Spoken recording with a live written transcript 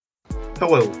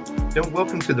Hello, and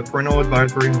welcome to the Parental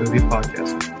Advisory Movie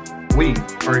Podcast. We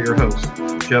are your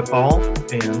hosts, Jeff Hall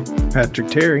and Patrick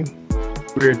Terry.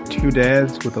 We're two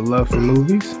dads with a love for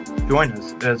movies, join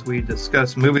us as we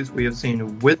discuss movies we have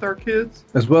seen with our kids,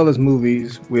 as well as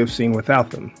movies we have seen without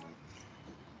them.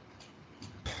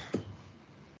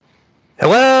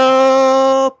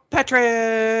 Hello,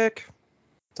 Patrick!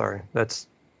 Sorry, that's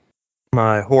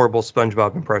my horrible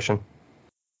SpongeBob impression.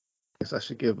 I guess I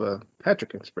should give a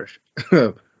Patrick expression.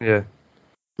 Yeah.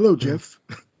 Hello, Jeff.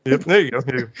 Yep, there you go.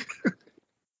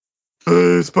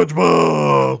 Hey,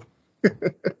 SpongeBob!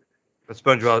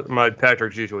 SpongeBob, my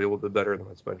Patrick's usually a little bit better than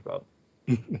my SpongeBob.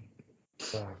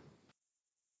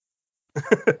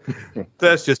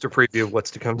 That's just a preview of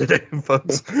what's to come today,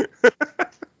 folks.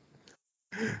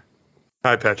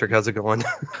 Hi, Patrick. How's it going?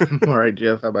 All right,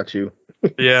 Jeff. How about you?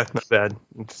 Yeah, not bad.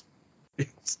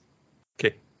 It's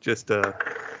okay. Just,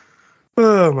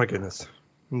 oh my goodness.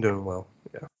 I'm doing well.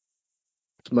 Yeah.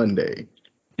 It's Monday.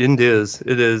 It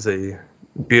is a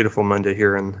beautiful Monday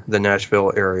here in the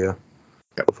Nashville area.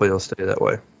 Yep. Hopefully it'll stay that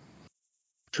way.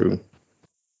 True.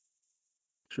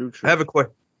 I have a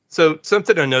question. So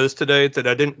something I noticed today that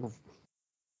I didn't.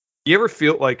 You ever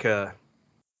feel like you're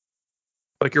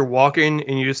walking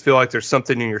and you just feel like there's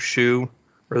something in your shoe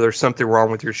or there's something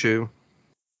wrong with your shoe?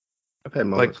 I've had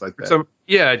moments like that.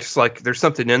 Just like there's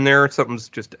something in there. Something's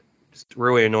just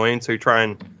really annoying. So you try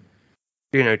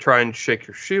and shake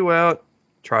your shoe out.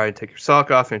 Try and take your sock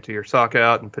off, empty your sock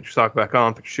out, and put your sock back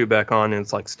on, put your shoe back on, and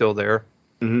it's like still there.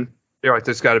 Mm-hmm. You're like,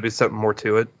 there's got to be something more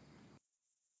to it.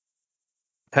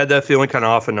 Had that feeling kind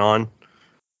of off and on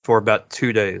for about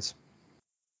 2 days.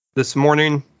 This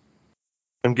morning,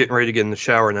 I'm getting ready to get in the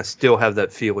shower, and I still have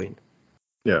that feeling.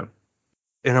 Yeah.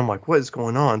 And I'm like, what is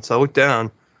going on? So I look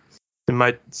down,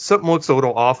 and something looks a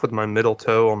little off with my middle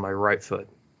toe on my right foot.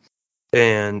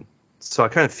 And so I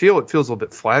kind of feel it feels a little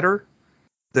bit flatter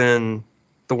than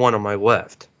the one on my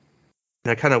left.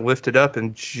 And I kind of lift it up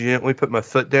and gently put my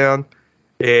foot down,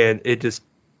 and it just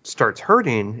starts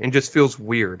hurting and just feels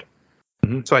weird.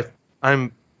 Mm-hmm. So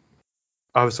I'm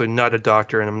obviously not a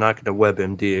doctor, and I'm not going to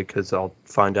WebMD it because I'll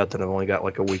find out that I've only got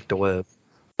like a week to live.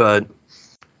 But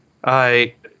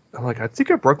I'm like, I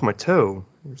think I broke my toe.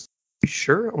 You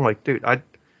sure? I'm like, dude,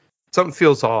 something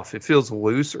feels off. It feels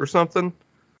loose or something.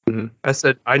 Mm-hmm. I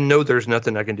said, I know there's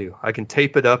nothing I can do. I can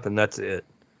tape it up and that's it.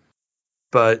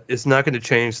 But it's not going to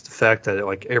change the fact that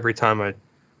like every time I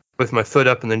lift my foot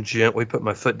up and then gently put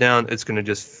my foot down, it's going to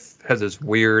just have this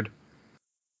weird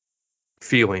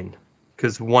feeling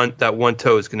because that one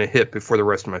toe is going to hit before the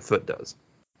rest of my foot does.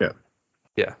 Yeah.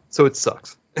 Yeah. So it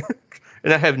sucks.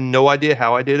 And I have no idea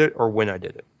how I did it or when I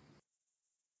did it.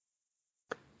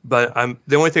 But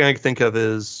the only thing I can think of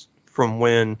is from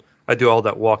when I do all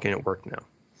that walking at work now.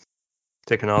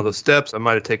 Taking all those steps. I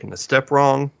might have taken a step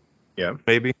wrong. Yeah.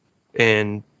 Maybe.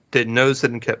 And didn't notice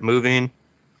it and kept moving.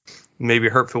 Maybe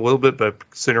it hurt for a little bit, but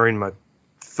considering my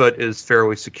foot is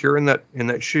fairly secure in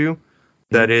that shoe,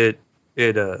 that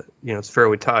it's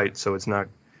fairly tight, so it's not.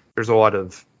 There's a lot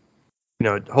of,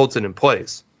 it holds it in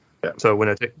place. Yeah. So when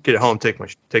I get home,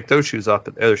 take those shoes off,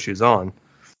 put the other shoes on,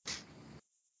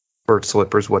 or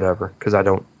slippers, whatever, because I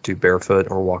don't do barefoot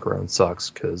or walk around in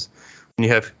socks. Because when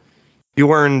you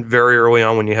learn very early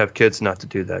on when you have kids not to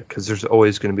do that, because there's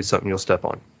always going to be something you'll step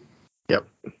on. Yep.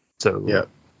 So yep.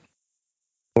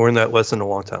 I learned that lesson a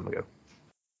long time ago.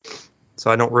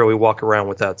 So I don't really walk around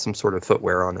without some sort of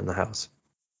footwear on in the house.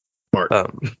 Smart.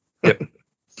 Yep.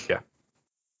 Yeah.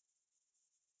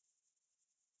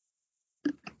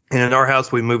 And in our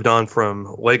house, we moved on from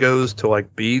Legos to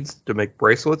like beads to make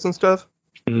bracelets and stuff.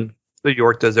 Mm-hmm. So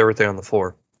York does everything on the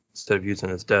floor instead of using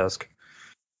his desk.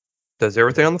 Does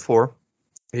everything on the floor.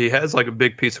 He has like a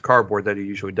big piece of cardboard that he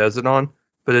usually does it on,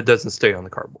 but it doesn't stay on the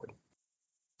cardboard.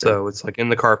 So it's like in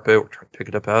the carpet. We're trying to pick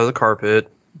it up out of the carpet,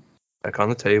 back on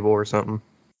the table or something.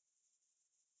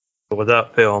 But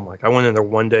without fail, I'm like, I went in there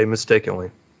one day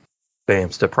mistakenly.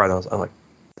 Bam, step right on. I'm like,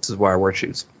 this is why I wear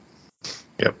shoes.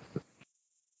 Yep.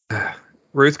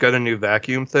 Ruth got a new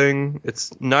vacuum thing.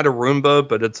 It's not a Roomba,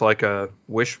 but it's like a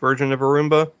Wish version of a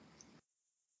Roomba.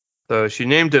 So she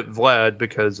named it Vlad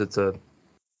because it's a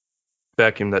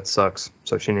vacuum that sucks.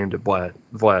 So she named it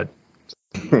Vlad.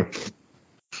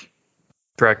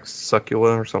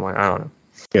 Draxucula or something. I don't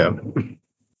know.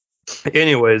 Yeah.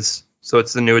 Anyways, so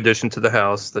it's the new addition to the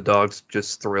house. The dog's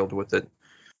just thrilled with it.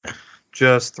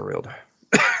 Just thrilled.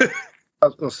 I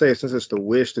was going to say, since it's the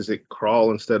Wish, does it crawl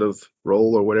instead of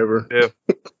roll or whatever?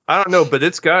 Yeah. I don't know, but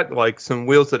it's got like some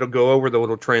wheels that'll go over the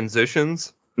little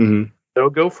transitions. Mm-hmm.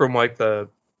 They'll go from like the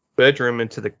bedroom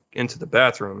into the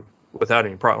bathroom without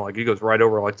any problem. Like he goes right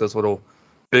over like those little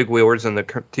big wheelers in the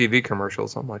TV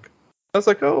commercials. I was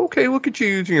like, oh, okay, look at you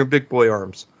using your big boy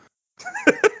arms.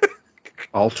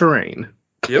 All terrain.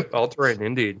 Yep, all terrain,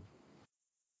 indeed.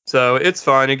 So it's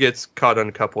fine. It gets caught on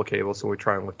a couple of cables, so we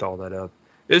try and lift all that up.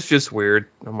 It's just weird.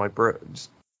 I'm like, bro,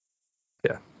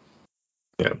 yeah.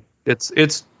 It's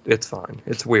fine.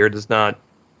 It's weird. It's not.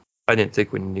 I didn't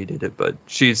think we needed it, but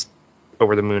she's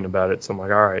over the moon about it. So I'm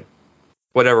like, all right,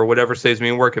 whatever saves me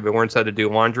in work. If it learns how to do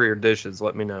laundry or dishes,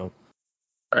 let me know.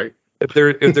 Right. If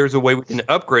there's a way we can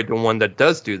upgrade to one that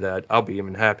does do that, I'll be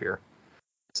even happier.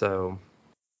 So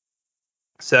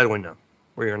sadly, no,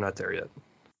 we are not there yet.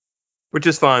 Which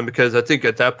is fine, because I think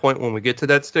at that point, when we get to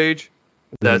that stage,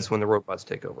 that's when the robots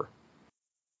take over.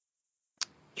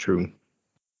 True.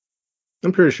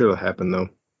 I'm pretty sure it'll happen, though.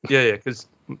 Yeah, because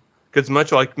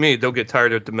much like me, they'll get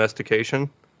tired of domestication,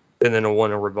 and then they'll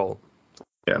want to revolt.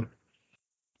 Yeah.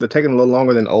 They're taking a little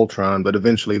longer than Ultron, but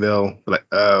eventually they'll be like,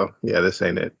 oh, yeah, this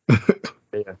ain't it.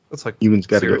 Yeah. It's like, humans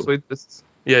got to go. Seriously?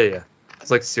 Yeah. It's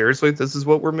like, seriously, this is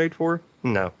what we're made for?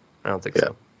 No, I don't think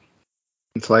so.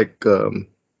 It's like,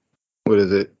 what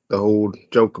is it? The whole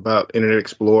joke about Internet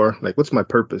Explorer. Like, what's my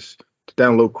purpose? To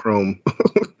download Chrome.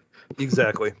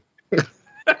 Exactly.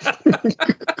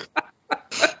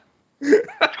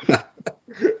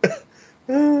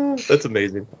 That's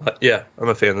amazing. Yeah, I'm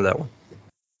a fan of that one.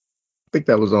 I think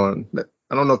that was on.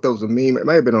 I don't know if that was a meme. It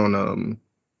might have been on.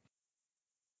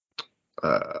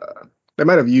 They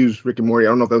might have used Rick and Morty. I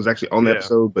don't know if that was actually on the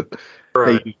episode, but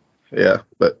right.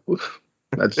 But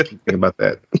I just keep thinking about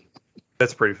that.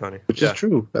 That's pretty funny. Which is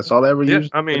true. That's all I ever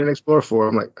used I mean, Internet Explorer for.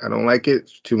 I'm like, I don't like it.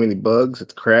 It's too many bugs.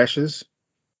 It crashes.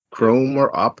 Chrome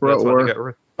or Opera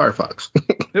or Firefox.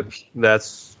 Yep.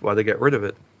 That's why they get rid of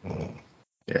it.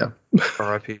 Yeah.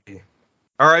 R.I.P.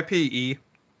 R.I.P.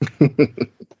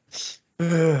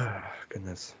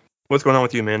 Goodness. What's going on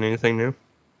with you, man? Anything new?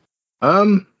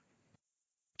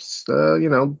 Just,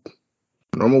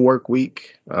 normal work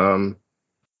week.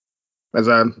 As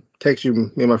I text you,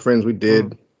 me and my friends, we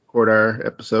did record our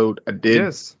episode. I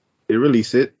did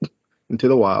release it into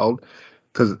the wild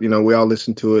because, we all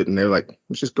listened to it and they're like,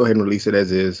 let's just go ahead and release it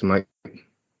as is. I'm like,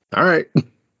 all right.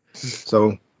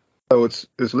 So it's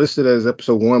listed as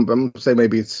episode 1, but I'm going to say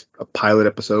maybe it's a pilot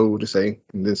episode. We'll just say,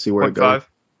 and then see where it goes. 0.5?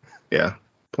 Yeah,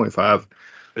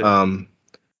 0.5.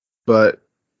 But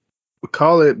we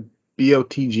call it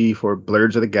BOTG for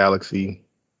Blurs of the Galaxy.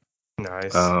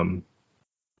 Nice.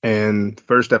 And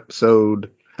first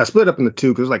episode, I split it up into 2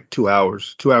 because it was like 2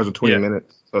 hours, 2 hours and 20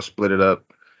 minutes. So I split it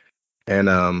up.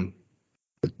 And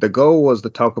the goal was to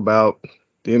talk about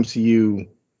the MCU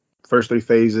first 3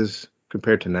 phases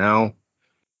compared to now.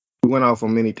 We went off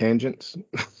on many tangents.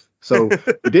 So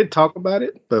we did talk about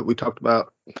it, but we talked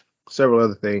about several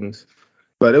other things.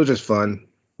 But it was just fun.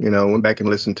 Went back and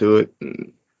listened to it.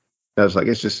 And I was like,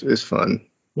 it's fun.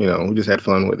 We just had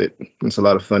fun with it. It's a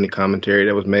lot of funny commentary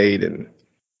that was made. And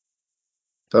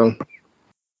so,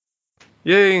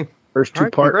 yay. First 2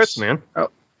 parts. Congrats, man.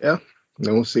 Yeah. And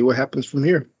then we'll see what happens from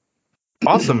here.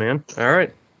 Awesome, man. All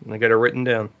right. I got it written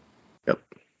down. Yep.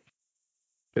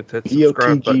 Hit that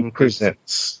subscribe button.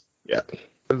 Presents. Yeah.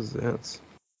 Presents.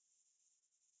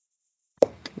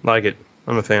 Like it.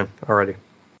 I'm a fan already.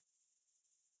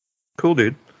 Cool,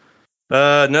 dude.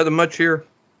 Nothing much here.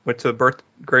 Went to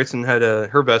Grayson had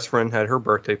her best friend had her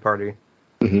birthday party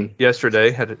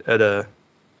yesterday. Had a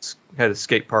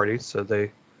skate party, so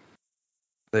they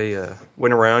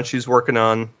went around. She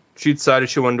decided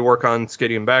she wanted to work on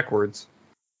skating backwards,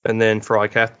 and then for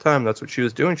like half the time, that's what she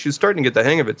was doing. She was starting to get the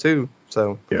hang of it too.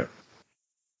 So yeah,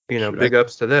 big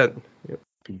ups to that. Yep.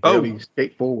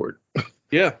 Skate forward.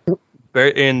 Yeah,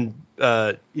 and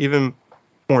even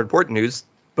more important news.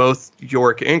 Both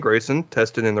York and Grayson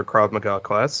tested in their Krav Maga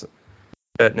class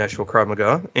at Nashville Krav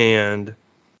Maga, and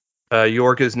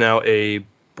York is now a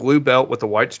blue belt with a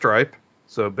white stripe.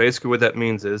 So basically what that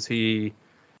means is in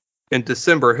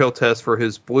December, he'll test for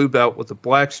his blue belt with a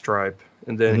black stripe,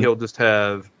 and then he'll just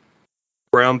have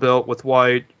brown belt with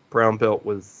white, brown belt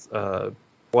with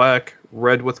black,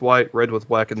 red with white, red with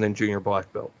black, and then junior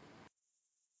black belt.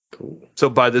 Cool. So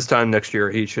by this time next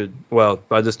year,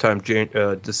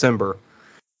 December,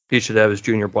 he should have his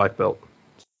junior black belt.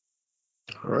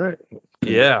 All right.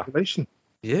 Yeah. Congratulations.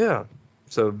 Yeah.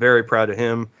 So very proud of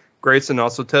him. Grayson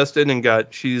also tested and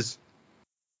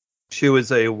she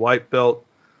was a white belt,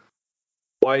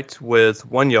 white with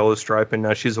 1 yellow stripe, and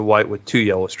now she's a white with 2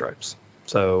 yellow stripes.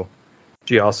 So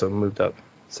she also moved up.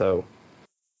 So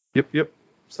yep.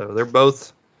 So they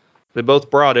both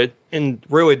brought it, and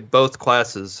really both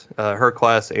classes, her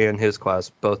class and his class,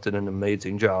 both did an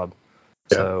amazing job.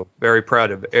 So very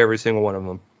proud of every single one of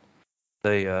them.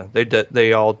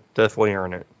 They all definitely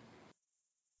earn it.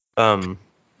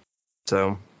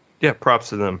 So yeah, props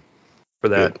to them for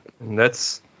that. Yeah. And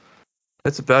that's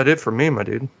about it for me, my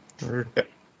dude.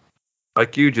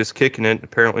 Like you, just kicking it,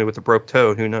 apparently with a broke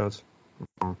toe. Who knows?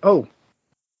 Oh,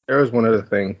 there was one other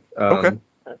thing. Okay.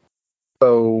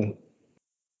 So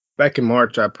back in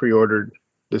March, I pre-ordered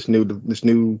this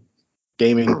new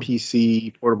gaming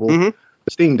PC portable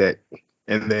Steam Deck,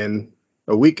 and then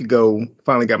a week ago,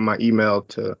 finally got my email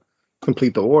to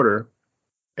complete the order,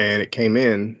 and it came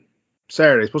in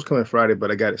Saturday. It's supposed to come in Friday,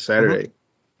 but I got it Saturday,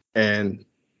 and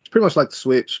it's pretty much like the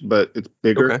Switch, but it's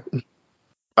bigger. Okay.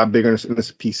 A lot bigger in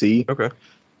this PC. Okay.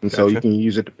 And so you can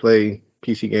use it to play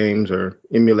PC games or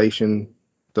emulation.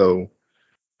 So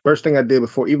first thing I did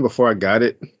even before I got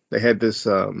it, they had this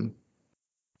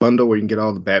bundle where you can get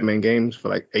all the Batman games for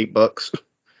like $8.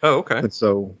 Oh, okay. And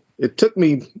so it took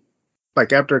me,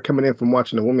 like after coming in from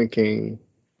watching The Woman King,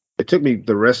 it took me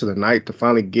the rest of the night to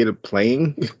finally get it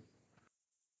playing.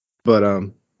 But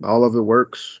all of it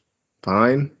works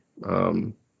fine.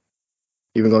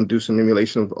 Even going to do some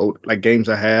emulation of old, like games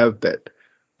I have that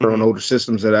are on older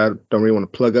systems that I don't really want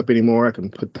to plug up anymore. I can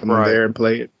put them on there and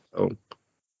play it. So,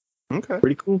 okay,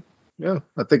 pretty cool. Yeah,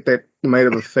 I think that might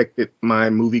have affected my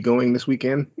movie going this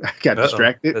weekend. I got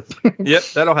distracted. Yep,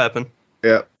 that'll happen.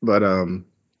 Yeah, but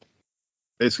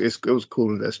it was a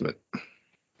cool investment.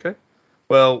 Okay.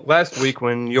 Well, last week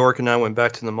when York and I went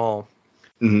back to the mall,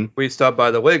 we stopped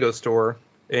by the Lego store,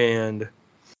 and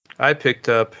I picked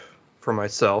up for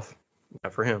myself.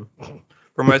 Not for him.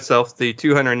 For myself, the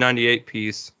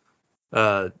 298-piece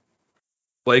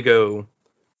Lego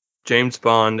James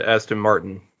Bond Aston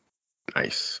Martin.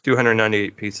 Nice.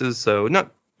 298 pieces, so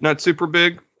not super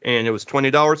big, and it was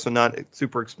 $20, so not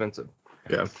super expensive.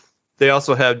 Yeah. They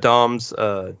also have Dom's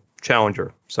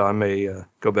Challenger, so I may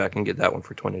go back and get that one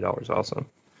for $20 also.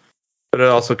 But it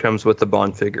also comes with the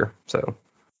Bond figure, so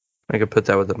I could put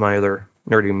that with my other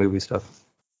nerdy movie stuff.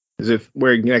 Is it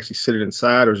where you can actually sit it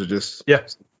inside, or is it just... Yeah.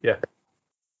 Yep.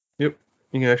 You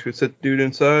can actually sit the dude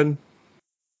inside.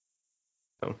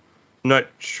 So, I'm not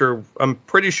sure. I'm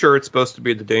pretty sure it's supposed to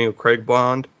be the Daniel Craig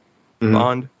Bond.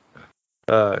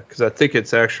 Because I think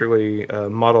it's actually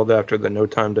modeled after the No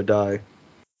Time to Die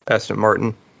Aston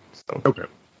Martin. So. Okay.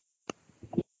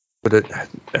 With it,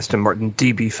 Aston Martin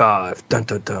DB5. Dun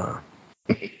dun dun.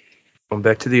 Going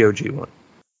back to the OG one.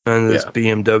 And this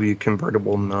BMW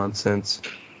convertible nonsense.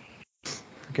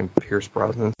 Freaking Pierce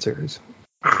Brosnan series.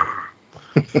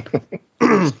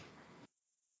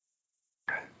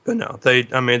 But no,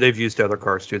 they've used other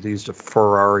cars too. They used a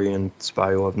Ferrari and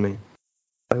Spy Love Me.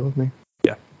 Spy Love Me?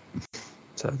 Yeah.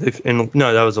 So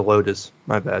that was a Lotus.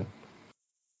 My bad.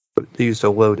 But they used a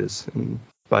Lotus in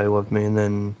Spy Love Me, and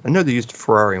then I know they used a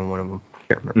Ferrari in one of them.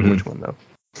 Can't remember which one though.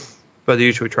 But they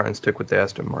usually try and stick with the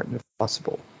Aston Martin if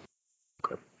possible.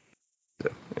 Okay.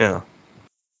 So, yeah.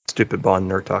 Stupid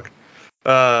Bond nerd talk.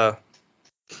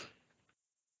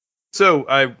 So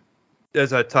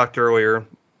as I talked earlier,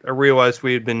 I realized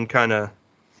we had been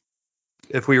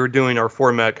if we were doing our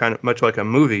format kind of much like a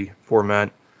movie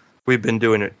format, we've been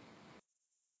doing it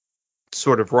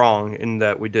sort of wrong in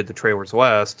that we did the trailers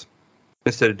last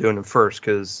instead of doing them first,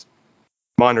 because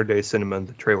modern day cinema,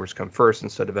 the trailers come first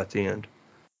instead of at the end.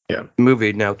 Yeah. The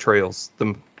movie now trails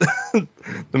the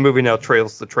movie now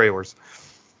trails the trailers.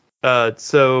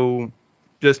 So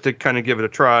just to kind of give it a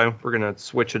try, we're going to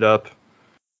switch it up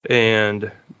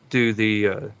and do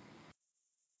the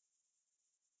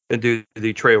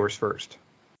trailers first.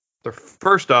 So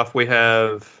first off, we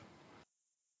have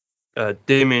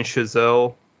Damien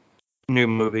Chazelle new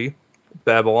movie,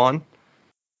 Babylon,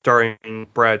 starring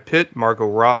Brad Pitt, Margot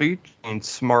Robbie, Jane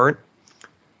Smart,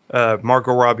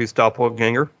 Margot Robbie's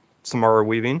doppelganger, Samara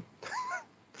Weaving.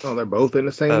 Oh, they're both in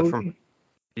the same movie?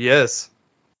 Yes.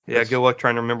 Yeah, good luck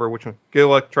trying to remember which one. Good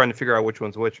luck trying to figure out which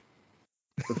one's which.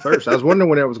 The first. I was wondering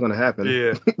when that was going to happen.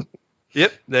 Yeah.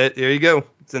 Yep. There you go.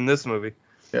 It's in this movie.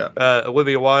 Yeah.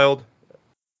 Olivia Wilde.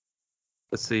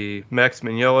 Let's see. Max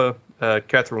Mignola.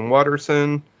 Catherine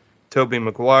Watterson. Tobey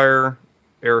Maguire.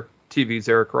 TV's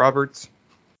Eric Roberts.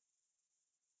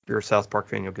 If you're a South Park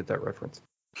fan, you'll get that reference.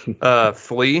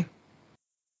 Flea.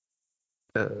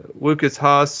 Lucas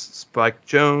Haas. Spike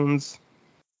Jonze.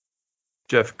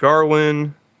 Jeff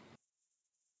Garlin.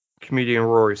 Comedian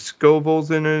Rory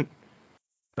Scovel's in it.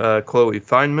 Chloe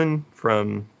Fineman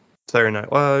from Saturday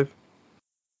Night Live.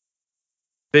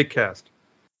 Big cast.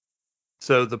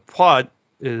 So the plot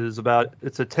is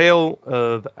it's a tale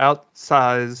of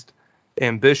outsized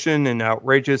ambition and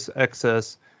outrageous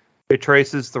excess. It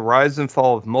traces the rise and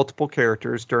fall of multiple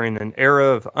characters during an era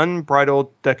of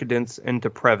unbridled decadence and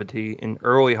depravity in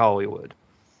early Hollywood.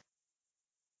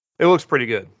 it looks pretty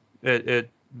good. It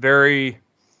very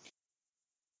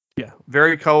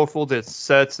colorful. The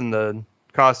sets and the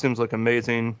costumes look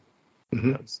amazing.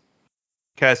 Mm-hmm.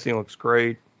 Casting looks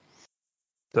great.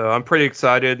 So I'm pretty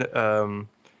excited.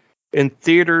 In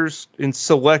theaters, in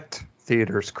select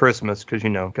theaters, Christmas, because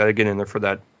got to get in there for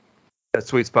that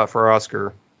sweet spot for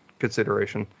Oscar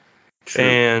consideration. True.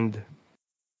 And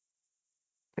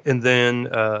then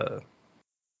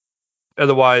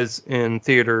otherwise in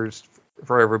theaters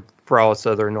for all us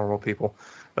other normal people,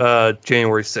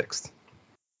 January 6th.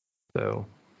 So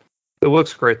it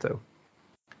looks great though.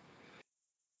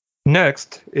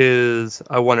 Next is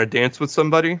I Want to Dance with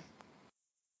Somebody.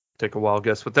 Take a wild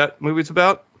guess what that movie's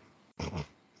about.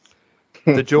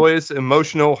 The joyous,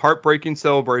 emotional, heartbreaking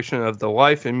celebration of the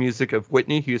life and music of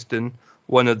Whitney Houston,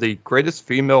 one of the greatest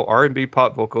female R&B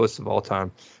pop vocalists of all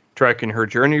time, tracking her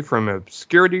journey from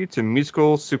obscurity to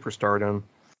musical superstardom.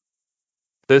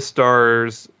 This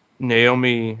stars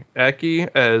Naomi Ackie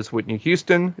as Whitney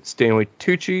Houston, Stanley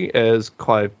Tucci as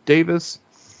Clive Davis.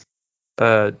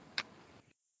 I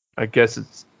guess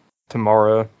it's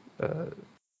Tamara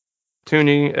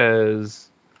Tooney as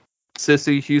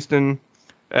Sissy Houston,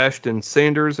 Ashton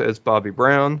Sanders as Bobby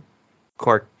Brown,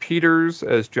 Clark Peters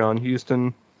as John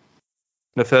Houston,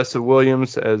 Nafessa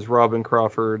Williams as Robin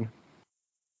Crawford,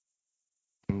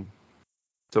 and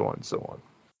so on and so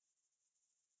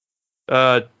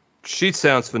on. She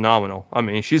sounds phenomenal. I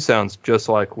mean, she sounds just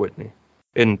like Whitney.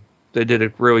 And they did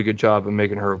a really good job of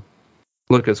making her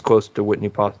look as close to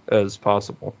Whitney as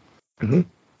possible. Mm-hmm.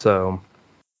 So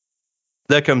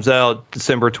that comes out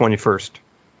December 21st.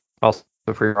 Also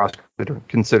for your Oscar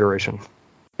consideration.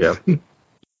 Yeah.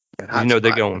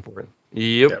 They're going for it.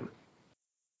 Yep.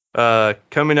 Yeah.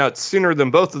 Coming out sooner than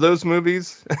both of those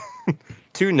movies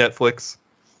to Netflix.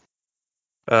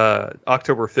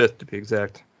 October 5th to be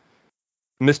exact.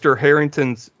 Mr.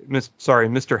 Harrigan's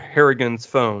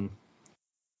Phone.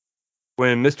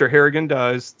 When Mr. Harrigan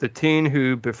dies, the teen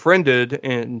who befriended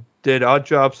and did odd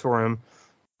jobs for him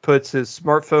puts his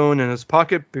smartphone in his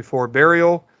pocket before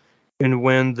burial, and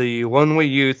when the lonely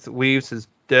youth leaves his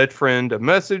dead friend a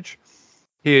message,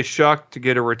 he is shocked to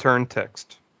get a return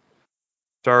text.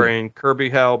 Starring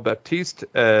Kirby Howell Baptiste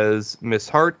as Miss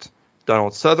Hart,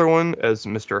 Donald Sutherland as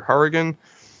Mr. Harrigan,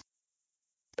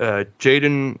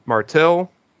 Jaden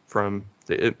Martell from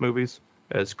the It movies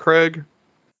as Craig,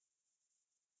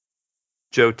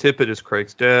 Joe Tippett as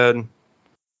Craig's dad,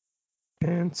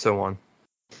 and so on.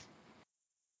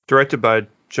 Directed by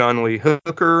John Lee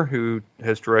Hooker, who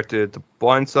has directed The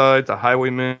Blind Side, The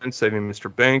Highwayman, Saving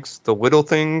Mr. Banks, The Little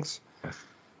Things,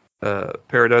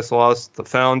 Paradise Lost, The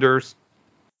Founders,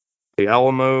 The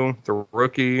Alamo, The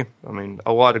Rookie. I mean,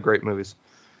 a lot of great movies.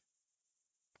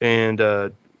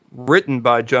 And written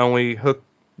by John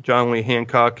Lee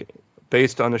Hancock,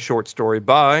 based on a short story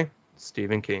by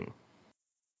Stephen King.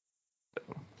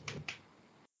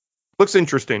 Looks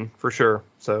interesting for sure.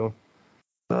 So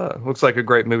looks like a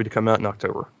great movie to come out in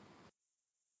October.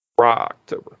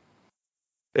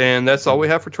 And that's all we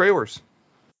have for trailers.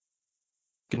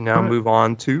 We can now move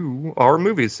on to our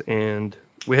movies. And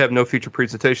we have no feature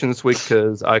presentation this week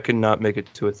because I could not make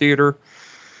it to a theater.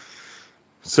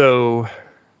 So,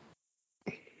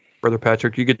 Brother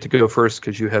Patrick, you get to go first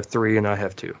because you have 3 and I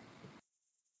have 2.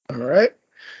 All right.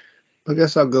 I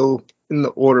guess I'll go in the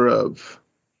order of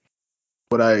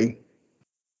my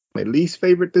least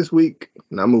favorite this week,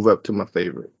 and I'll move up to my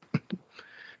favorite.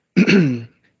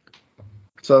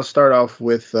 So I'll start off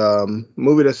with a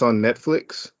movie that's on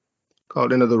Netflix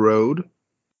called End of the Road.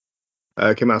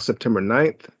 It came out September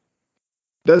 9th. It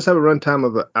does have a runtime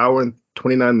of 1 hour and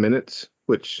 29 minutes,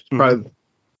 which is probably the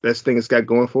best thing it's got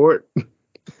going for it.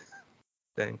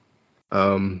 Dang.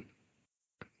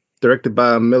 Directed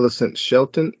by Millicent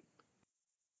Shelton,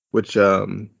 which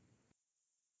she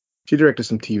directed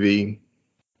some TV.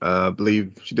 I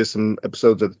believe she did some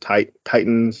episodes of the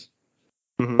Titans,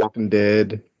 Walking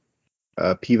Dead,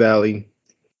 P-Valley.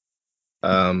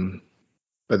 But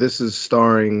this is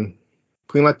starring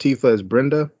Queen Latifah as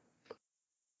Brenda,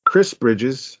 Chris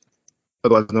Bridges,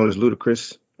 otherwise known as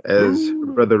Ludacris, as her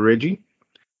brother Reggie.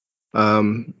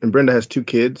 And Brenda has 2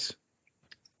 kids.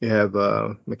 You have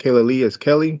Michaela Lee as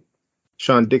Kelly,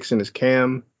 Sean Dixon as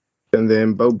Cam, and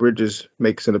then Beau Bridges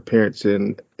makes an appearance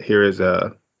here as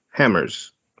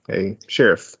Hammers, a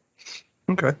sheriff.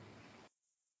 Okay.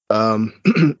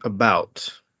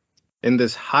 About in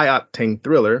this high-octane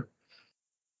thriller.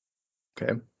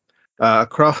 Okay. A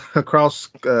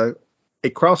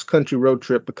cross-country road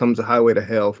trip becomes a highway to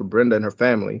hell for Brenda and her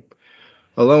family.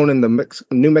 Alone in the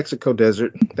New Mexico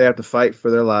desert, they have to fight for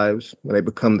their lives when they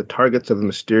become the targets of a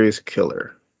mysterious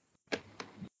killer.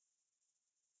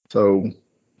 So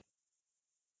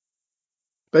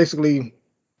basically,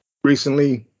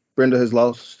 recently, Brenda has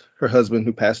lost her husband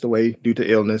who passed away due to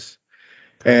illness,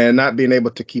 and not being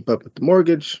able to keep up with the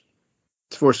mortgage.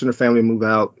 It's forcing her family to move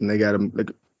out, and they got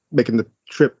to making the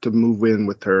trip to move in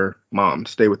with her mom,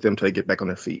 stay with them till they get back on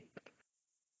their feet.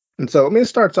 And so, I mean, it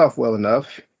starts off well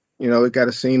enough. It got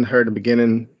a scene her in the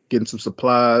beginning getting some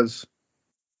supplies.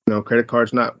 Credit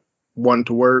cards not wanting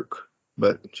to work,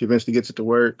 but she eventually gets it to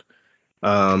work.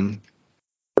 Her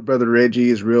brother Reggie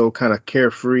is real kind of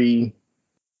carefree,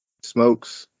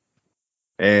 smokes,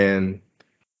 and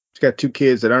she's got 2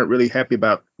 kids that aren't really happy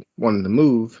about wanting to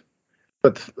move.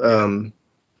 But and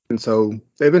so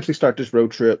they eventually start this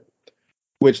road trip,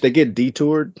 which they get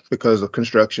detoured because of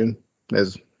construction,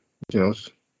 as it's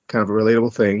kind of a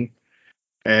relatable thing.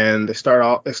 And they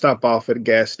stop off at a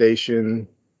gas station,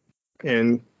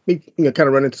 and kind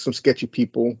of run into some sketchy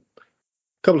people.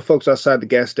 A couple of folks outside the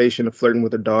gas station are flirting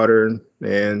with her daughter,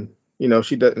 and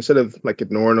she does, instead of like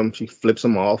ignoring them, she flips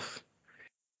them off,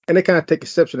 and they kind of take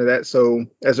exception to that. So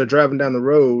as they're driving down the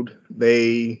road,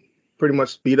 they pretty much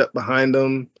speed up behind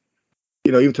them,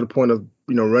 even to the point of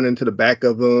running to the back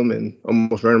of them and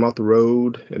almost run them off the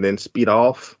road, and then speed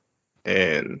off,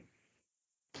 and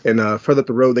further up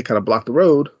the road they kind of block the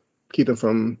road, keep them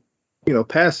from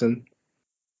passing,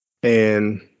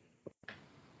 and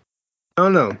I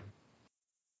don't know.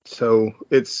 So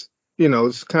it's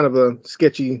it's kind of a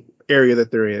sketchy area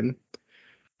that they're in.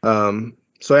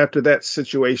 So after that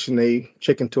situation, they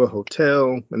check into a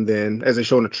hotel, and then as they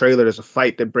show in the trailer, there's a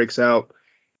fight that breaks out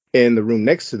in the room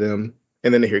next to them,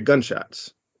 and then they hear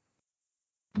gunshots.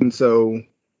 And so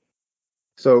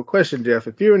question, Jeff,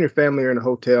 if you and your family are in a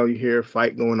hotel, you hear a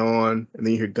fight going on, and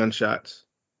then you hear gunshots,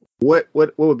 what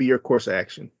would be your course of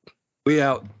action? We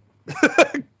out.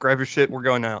 Grab your shit, we're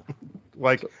going out.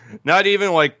 Like, not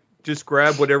even like just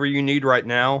grab whatever you need right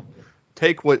now.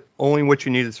 Take only what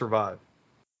you need to survive.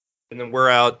 And then we're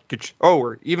out.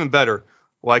 Or even better,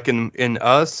 like in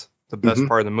Us, the best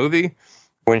part of the movie,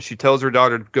 when she tells her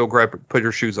daughter to go put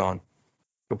her shoes on.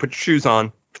 Go put your shoes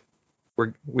on.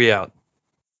 We out.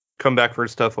 Come back for her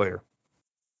stuff later.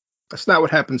 That's not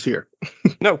what happens here.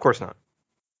 No, of course not.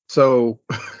 So,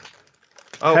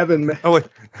 wait.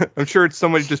 I'm sure it's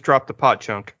somebody just dropped the pot,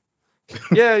 Chunk.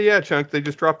 Yeah, Chunk. They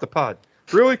just dropped the pot.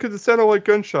 Really? Because it sounded like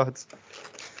gunshots.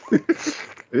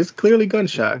 It's clearly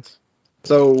gunshots.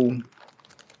 So,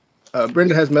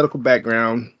 Brenda has medical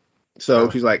background. So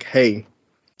she's like, hey,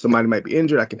 somebody might be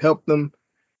injured. I can help them.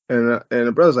 And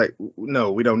her brother's like,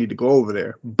 no, we don't need to go over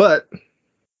there. But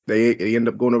they end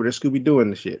up going over there Scooby-Dooing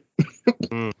the shit.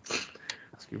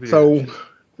 So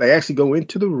they actually go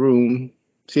into the room,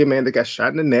 see a man that got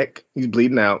shot in the neck. He's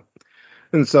bleeding out.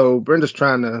 And so Brenda's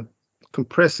trying to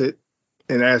compress it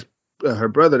and ask her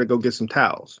brother to go get some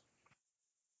towels.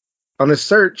 On his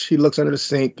search, he looks under the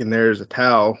sink, and there's a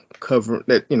towel cover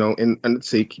that, in under the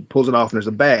sink. He pulls it off, and there's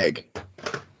a bag.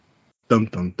 Dum,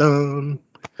 dum, dum.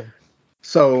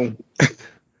 So, of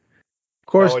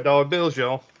course. $1 bills,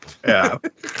 y'all. Yeah.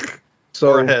 So,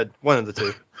 or a head. One of the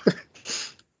two.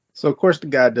 So, of course, the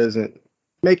guy doesn't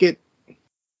make it.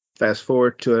 Fast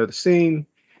forward to the scene.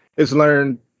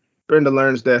 Brenda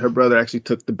learns that her brother actually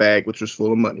took the bag, which was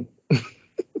full of money.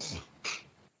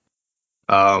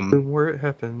 Where it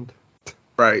happened.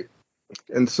 Right.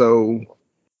 And so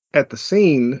at the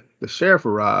scene, the sheriff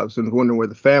arrives and wondering where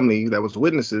the family that was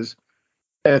witnesses.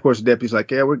 And of course, the deputy's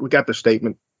like, yeah, we got their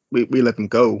statement. We let them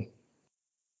go.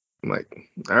 I'm like,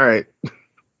 all right.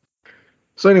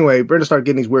 So anyway, Brenda started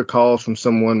getting these weird calls from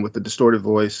someone with a distorted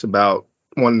voice about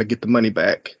wanting to get the money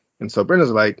back. And so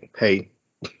Brenda's like, hey,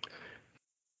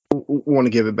 we want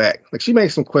to give it back. Like, she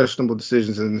makes some questionable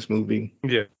decisions in this movie.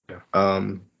 Yeah.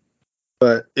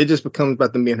 But it just becomes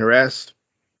about them being harassed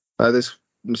by this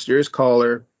mysterious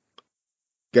caller.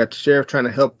 Got the sheriff trying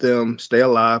to help them stay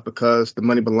alive because the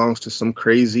money belongs to some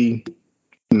crazy,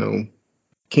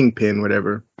 kingpin,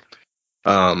 whatever.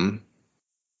 And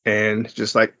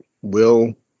just like,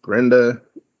 will Brenda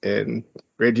and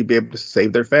Reggie be able to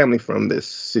save their family from this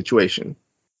situation?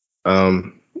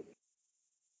 While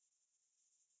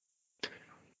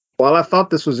I thought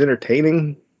this was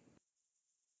entertaining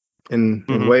in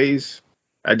ways,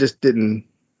 I just didn't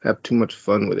have too much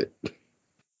fun with it.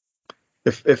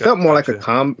 It felt more like it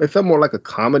felt more like a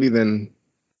comedy than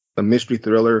a mystery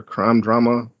thriller, crime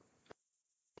drama.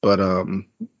 But I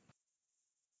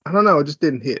don't know, it just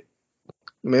didn't hit.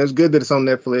 I mean, it's good that it's on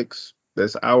Netflix.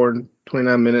 That's an hour and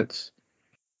 29 minutes.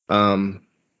 I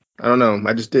don't know.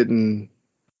 I didn't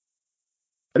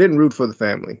root for the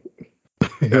family,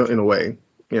 in a way,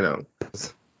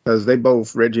 because they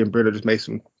both, Reggie and Britta, just made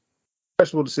some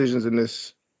questionable decisions in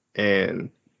this, and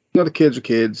the kids are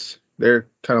kids. They're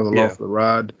kind of along for the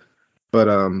ride. But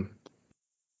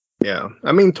yeah.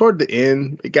 I mean, toward the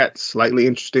end, it got slightly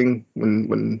interesting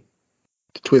when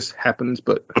the twist happens,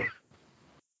 but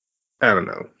I don't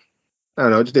know.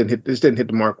 It just didn't hit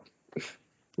the mark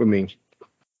with me.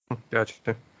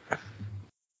 Gotcha.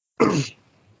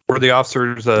 Were the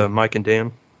officers Mike and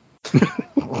Dan?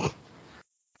 I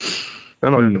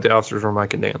don't know if the officers were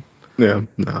Mike and Dan. Yeah,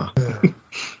 no.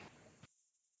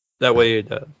 That way,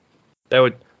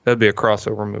 that'd be a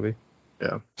crossover movie.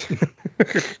 Yeah.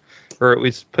 Or at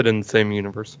least put in the same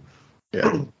universe.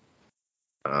 Yeah.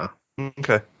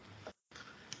 Okay.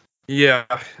 Yeah.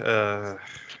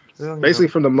 Basically,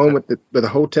 from the moment that the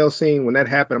hotel scene, when that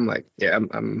happened, I'm like, yeah,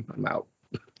 I'm out.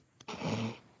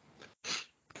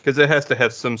 Because it has to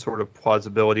have some sort of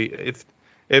plausibility.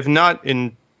 If not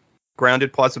in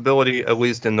grounded plausibility, at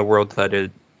least in the world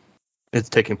that it's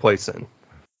taking place in.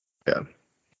 Yeah.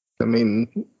 I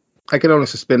mean, I can only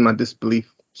suspend my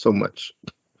disbelief so much.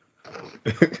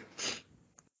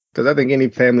 Because I think any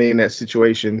family in that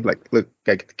situation, like, look,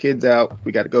 gotta get the kids out.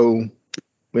 We got to go.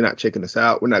 We're not checking this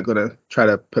out. We're not going to try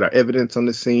to put our evidence on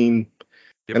the scene.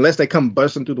 Yep. Unless they come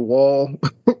busting through the wall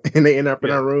and they end up in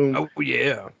our room. Oh,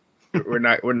 yeah. we're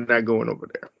not going over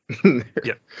there.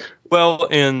 Yeah. Well,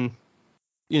 and,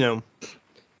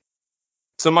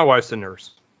 so my wife's a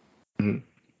nurse. Mm-hmm.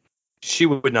 She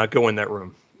would not go in that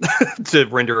room to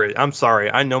render it. I'm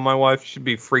sorry. I know my wife should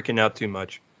be freaking out too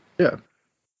much. Yeah.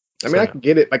 I mean, I can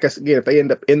get it. Like I said, if they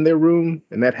end up in their room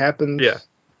and that happens, yeah,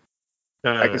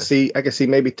 I can see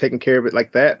maybe taking care of it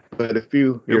like that. But if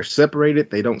you're separated,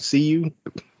 they don't see you.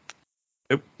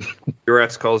 Yep. Your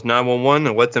ass calls 911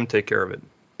 and let them take care of it.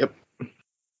 Yep.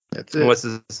 That's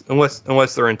it.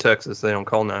 Unless they're in Texas, they don't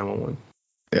call 911.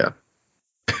 Yeah.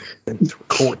 And it's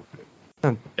recorded.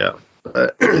 Yeah.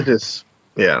 It just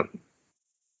yeah.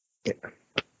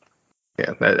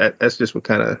 That's just what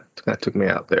kind of took me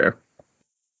out there.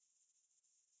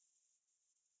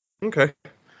 Okay.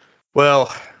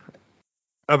 Well,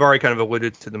 I've already kind of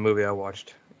alluded to the movie I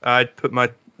watched. I'd put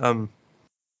my so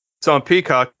on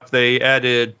Peacock they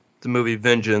added the movie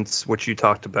Vengeance, which you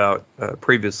talked about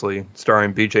previously,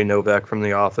 starring B.J. Novak from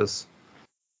The Office,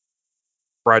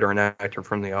 writer and actor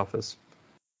from The Office.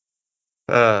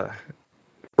 Who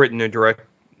wrote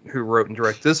and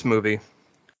directed this movie.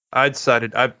 I was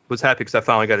happy because I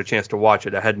finally got a chance to watch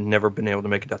it. I had never been able to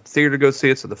make it out to theater to go see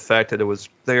it, so the fact that it was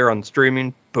there on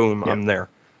streaming, boom, yeah. I'm there.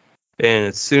 And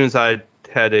as soon as I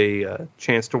had a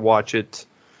chance to watch it,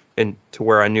 and to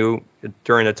where I knew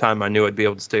during the time I knew I'd be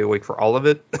able to stay awake for all of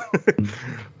it,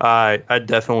 I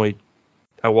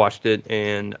watched it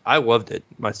and I loved it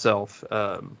myself.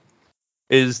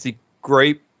 Is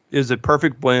a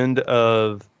perfect blend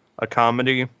of a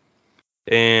comedy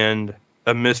and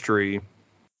a mystery.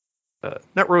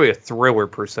 Not really a thriller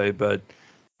per se, but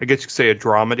I guess you could say a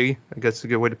dramedy. I guess is a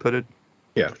good way to put it.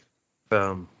 Yeah.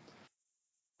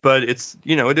 But it's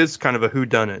it is kind of a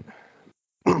whodunit.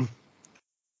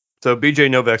 So B.J.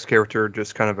 Novak's character,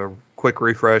 just kind of a quick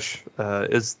refresh,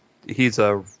 he's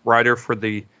a writer for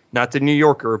not the New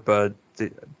Yorker, but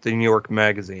the New York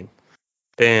Magazine.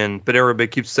 But everybody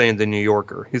keeps saying the New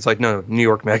Yorker. He's like, no, New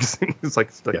York Magazine. It's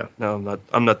like yeah. No,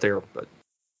 I'm not there, but.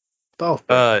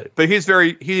 But he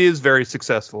is very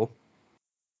successful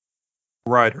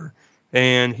writer,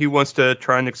 and he wants to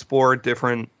try and explore a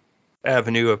different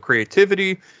avenue of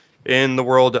creativity in the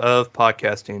world of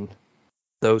podcasting.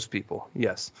 Those people,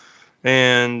 yes,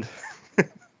 and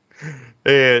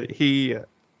he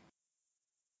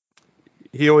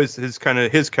always his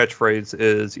catchphrase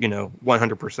is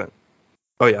 100%.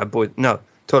 Oh yeah,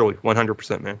 totally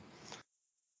 100%, man.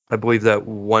 I believe that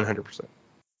 100%.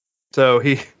 So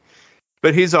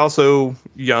But he's also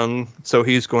young, so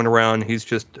he's going around, he's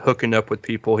just hooking up with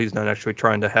people. He's not actually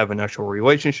trying to have an actual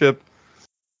relationship.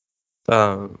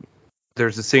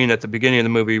 There's a scene at the beginning of the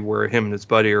movie where him and his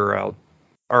buddy are out,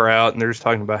 and they're just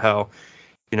talking about how,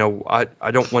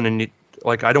 I don't want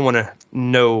to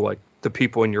know, like, the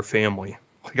people in your family.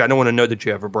 Like, I don't want to know that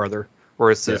you have a brother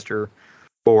or a sister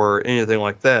or anything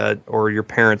like that, or your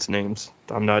parents' names.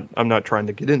 I'm not trying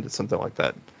to get into something like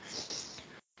that.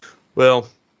 Well,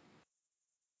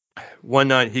 one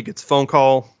night he gets a phone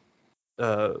call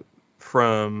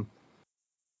from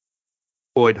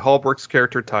Boyd Holbrook's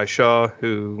character, Ty Shaw,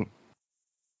 who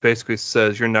basically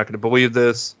says, you're not going to believe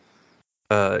this.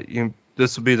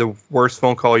 This will be the worst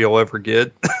phone call you'll ever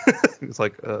get. It's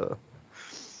like,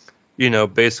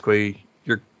 basically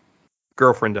your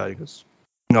girlfriend died. He goes,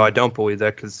 no, I don't believe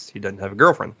that, because he doesn't have a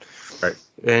girlfriend. Right.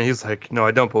 And he's like, no,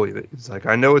 I don't believe it. He's like,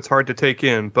 I know it's hard to take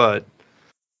in, but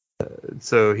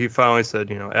so he finally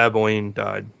said, Abilene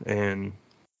died, and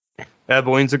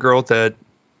Abilene's a girl that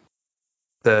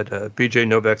BJ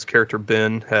Novak's character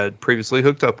Ben had previously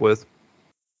hooked up with,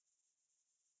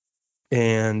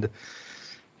 and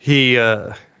he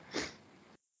had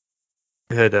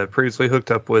previously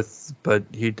hooked up with, but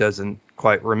he doesn't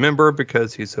quite remember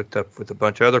because he's hooked up with a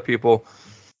bunch of other people.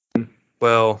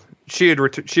 Well, she had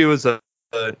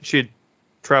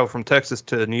traveled from Texas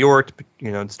to New York,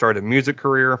 to start a music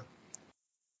career.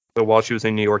 So while she was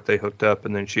in New York, they hooked up,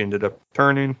 and then she ended up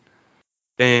returning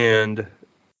and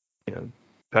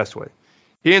passed away.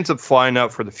 He ends up flying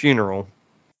out for the funeral,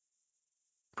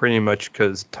 pretty much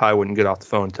because Ty wouldn't get off the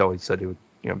phone until he said he would,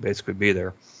 basically be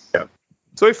there. Yeah.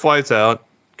 So he flies out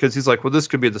because he's like, well, this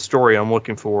could be the story I'm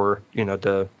looking for,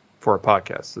 for a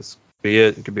podcast. This could be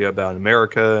it. It could be about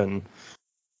America and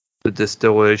the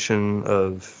distillation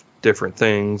of different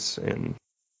things and,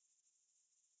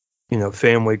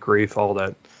 family grief, all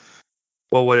that.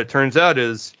 Well, what it turns out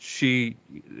is she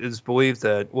is believed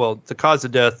that, the cause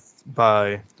of death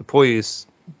by the police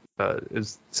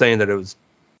is saying that it was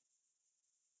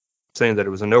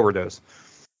an overdose.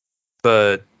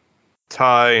 But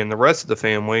Ty and the rest of the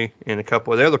family and a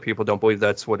couple of the other people don't believe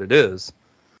that's what it is.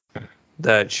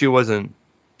 That she didn't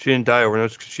die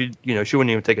overdose because she wouldn't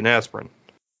even take an aspirin.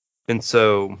 And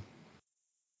so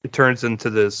it turns into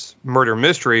this murder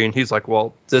mystery, and he's like,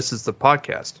 well, this is the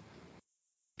podcast.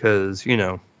 Because,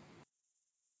 so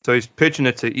he's pitching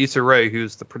it to Issa Rae,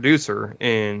 who's the producer,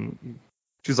 and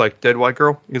she's like, dead white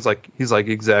girl? He's like,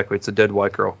 exactly, it's a dead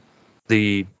white girl.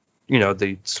 The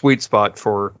sweet spot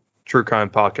for true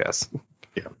crime podcasts.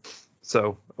 Yeah.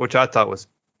 So, which I thought was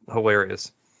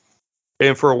hilarious.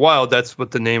 And for a while, that's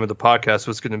what the name of the podcast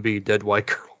was going to be, Dead White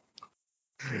Girl.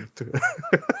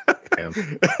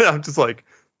 I'm just like,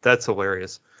 that's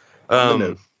hilarious.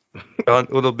 A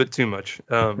little bit too much.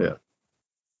 Yeah.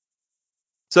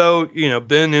 So,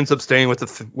 Ben ends up staying with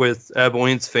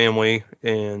Abilene's family,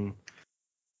 and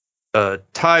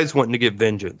Ty's wanting to get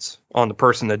vengeance on the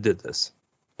person that did this.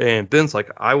 And Ben's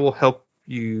like, I will help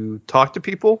you talk to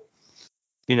people,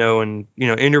 and,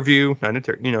 interview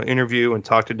and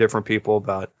talk to different people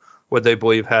about what they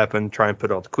believe happened, try and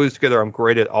put all the clues together. I'm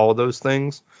great at all of those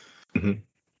things. Mm-hmm.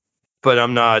 But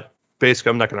I'm not going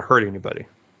to hurt anybody.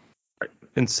 Right.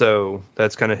 And so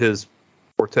that's kind of his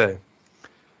forte.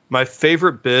 My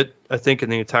favorite bit, I think, in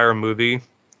the entire movie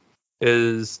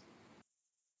is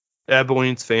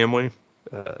Abilene's family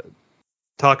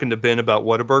talking to Ben about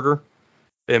Whataburger,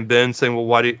 and Ben saying, "Well,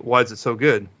 why is it so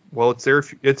good?" Well, it's there.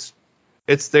 It's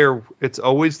there. It's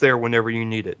always there whenever you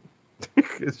need it.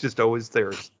 It's just always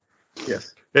there.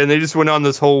 Yes. And they just went on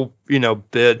this whole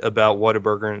bit about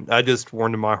Whataburger, and I just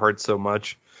warmed my heart so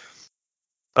much.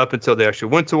 Up until they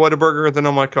actually went to Whataburger, and then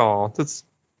I'm like, "Oh, that's."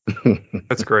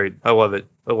 That's great. I love it.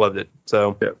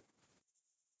 So, yeah.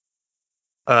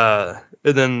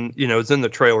 And then, it's in the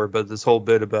trailer, but this whole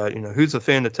bit about, who's a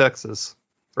fan of Texas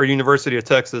or University of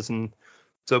Texas. And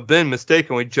so Ben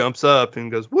mistakenly jumps up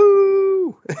and goes,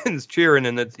 woo, and is cheering,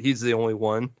 and that he's the only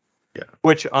one. Yeah.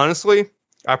 Which, honestly,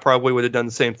 I probably would have done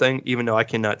the same thing, even though I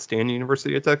cannot stand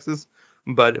University of Texas.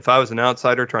 But if I was an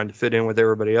outsider trying to fit in with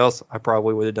everybody else, I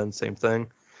probably would have done the same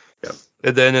thing. Yeah.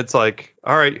 And then it's like,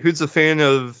 all right, who's a fan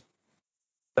of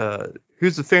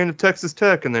Texas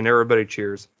Tech? And then everybody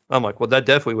cheers. I'm like, well, that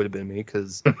definitely would have been me,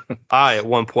 because I at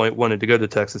one point wanted to go to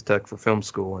Texas Tech for film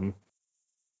school and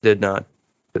did not,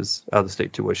 because out of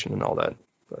state tuition and all that.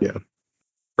 But, yeah.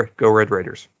 Go Red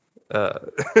Raiders. But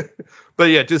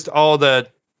yeah, just all that,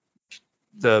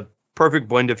 the perfect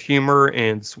blend of humor,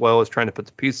 and as well as trying to put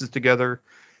the pieces together,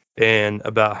 and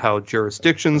about how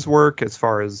jurisdictions work as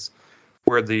far as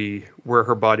where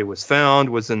her body was found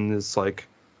was in this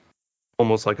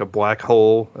almost like a black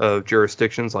hole of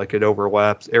jurisdictions. Like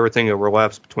everything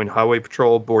overlaps between Highway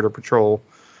Patrol, Border Patrol,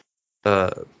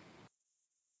 the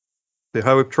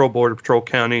Highway Patrol, Border Patrol,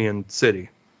 County, and City.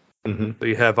 Mm-hmm. So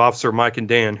you have Officer Mike and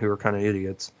Dan, who are kind of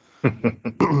idiots.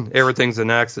 Everything's an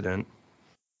accident.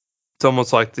 It's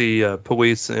almost like the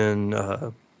police in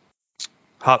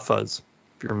Hot Fuzz,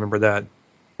 if you remember that.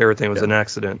 Everything was an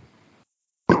accident.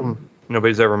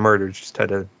 Nobody's ever murdered, just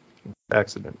had an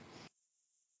accident.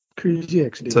 Crazy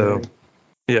accident. So,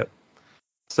 yeah.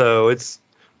 So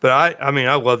but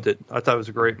I loved it. I thought it was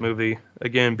a great movie.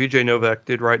 Again, BJ Novak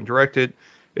did write and direct it.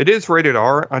 It is rated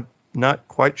R. I'm not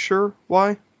quite sure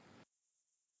why.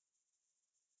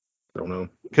 I don't know.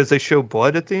 Because they show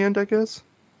blood at the end, I guess.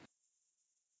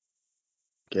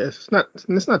 Yes,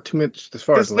 it's not too much as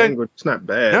far as language. It's not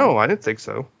bad. No, I didn't think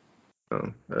so.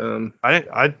 Oh,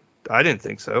 I didn't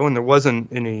think so, and there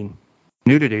wasn't any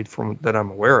nudity from that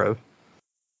I'm aware of.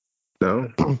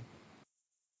 No.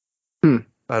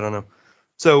 I don't know.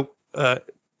 So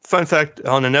fun fact,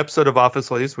 on an episode of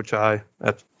Office Ladies, which I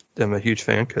am a huge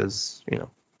fan because, I'm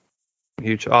a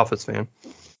huge Office fan.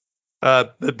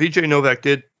 But BJ Novak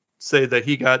did say that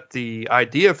he got the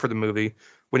idea for the movie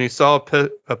when he saw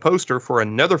a poster for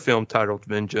another film titled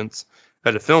Vengeance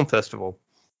at a film festival.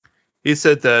 He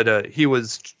said that he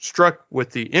was struck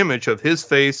with the image of his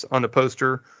face on the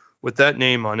poster with that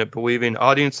name on it, believing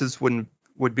audiences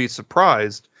would be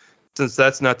surprised since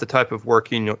that's not the type of work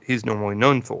he's normally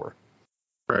known for.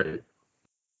 Right.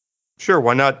 Sure,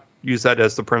 why not use that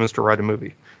as the premise to write a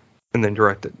movie and then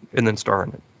direct it and then star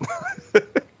in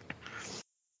it?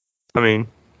 I mean,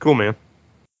 cool, man.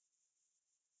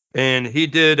 And he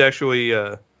did actually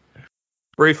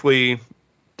briefly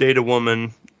date a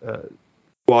woman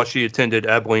while she attended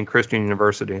Abilene Christian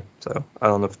University. So I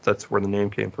don't know if that's where the name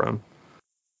came from.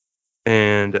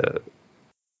 And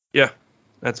yeah,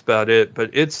 that's about it.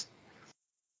 But it's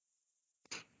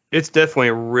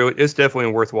definitely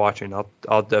worth watching.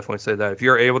 I'll definitely say that. If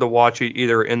you're able to watch it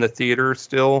either in the theater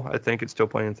still, I think it's still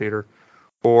playing in theater,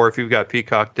 or if you've got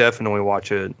Peacock, definitely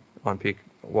watch it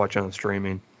on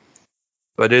streaming.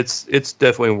 But it's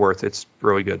definitely worth it. It's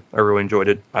really good. I really enjoyed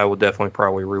it. I will definitely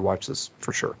probably rewatch this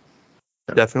for sure.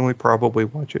 Definitely probably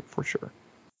watch it for sure.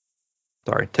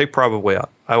 Sorry, take probably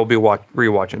out. I will be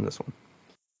rewatching this one.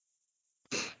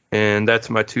 And that's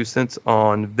my 2 cents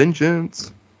on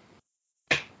Vengeance.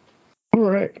 All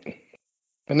right.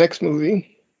 The next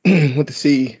movie, went to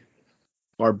see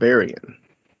Barbarian.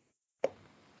 It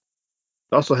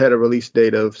also had a release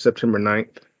date of September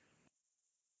 9th.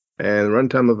 And a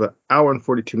runtime of 1 hour and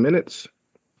 42 minutes.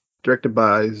 Directed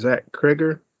by Zach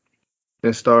Cregger.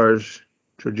 And stars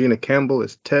Georgina Campbell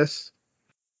as Tess.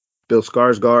 Bill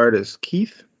Skarsgård as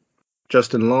Keith.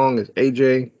 Justin Long as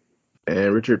AJ.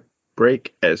 And Richard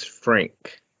Brake as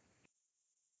Frank.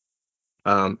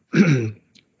 Well,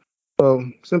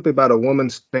 simply about a woman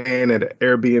staying at an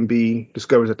Airbnb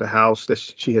discovers that the house that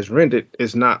she has rented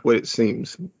is not what it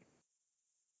seems.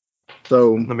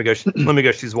 So let me guess,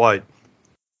 she's white.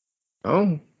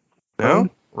 Oh no,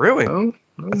 really? No.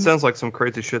 That sounds like some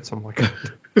crazy shit. So I'm like,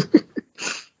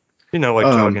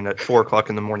 jogging at 4:00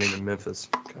 in the morning in Memphis.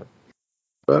 God.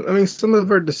 But I mean, some of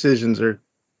her decisions are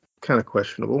kind of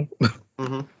questionable.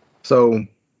 Mm-hmm. So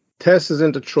Tess is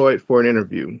in Detroit for an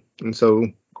interview, and so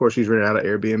of course she's rented out an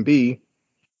Airbnb.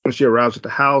 When she arrives at the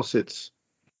house, it's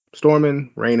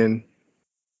storming, raining,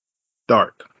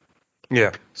 dark.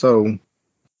 Yeah. So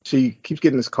she keeps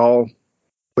getting this call,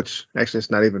 which actually it's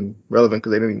not even relevant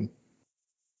because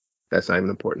that's not even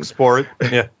important. Sport.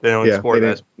 Yeah, they don't export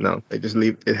that. No, they just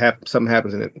leave it. Something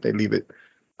happens in it, they leave it.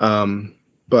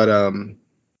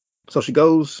 So she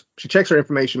checks her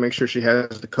information, makes sure she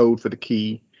has the code for the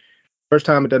key. First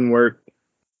time it doesn't work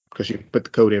because she put the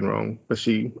code in wrong, but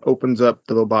she opens up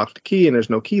the little box with the key and there's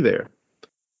no key there.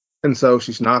 And so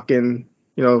she's knocking,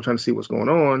 trying to see what's going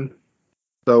on.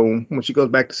 So when she goes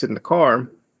back to sit in the car,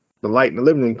 the light in the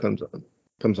living room comes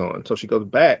on. So she goes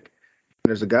back and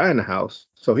there's a guy in the house.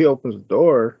 So he opens the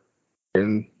door,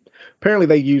 and apparently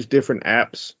they use different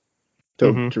apps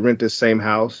to rent this same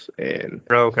house. And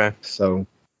okay. So,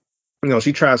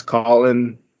 she tries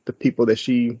calling the people that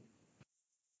she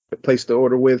placed the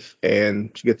order with,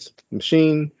 and she gets the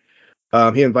machine.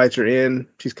 He invites her in.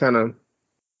 She's kind of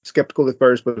skeptical at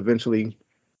first, but eventually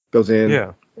goes in.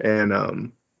 Yeah.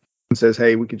 And says,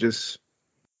 "Hey, we could just,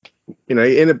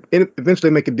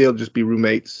 eventually make a deal, just be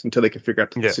roommates until they can figure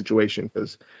out the situation,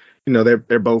 because,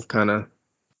 they're both kind of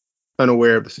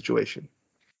unaware of the situation."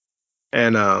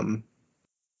 And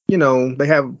they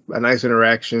have a nice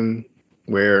interaction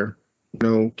where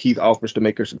Keith offers to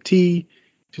make her some tea.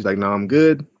 She's like, "No, I'm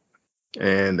good."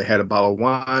 And they had a bottle of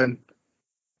wine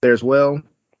there as well.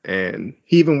 And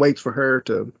he even waits for her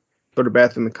to go to the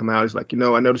bathroom and come out. He's like,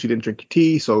 "I noticed you didn't drink your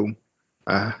tea, so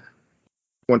I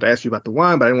wanted to ask you about the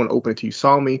wine, but I didn't want to open it till you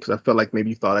saw me, because I felt like maybe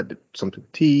you thought I did something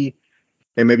with tea,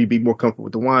 and maybe be more comfortable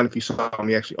with the wine if you saw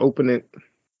me actually open it."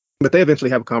 But they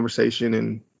eventually have a conversation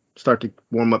and start to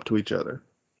warm up to each other.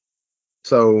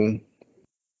 So in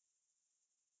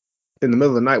the middle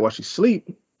of the night while she's asleep,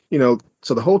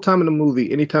 so the whole time in the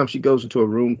movie, anytime she goes into a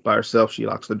room by herself, she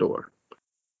locks the door.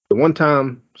 The one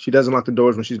time she doesn't lock the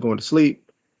doors when she's going to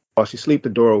sleep. While she's asleep, the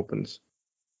door opens.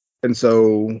 And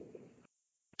so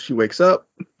she wakes up.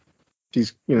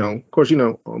 She's, of course,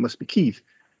 it must be Keith.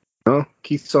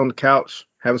 Keith's on the couch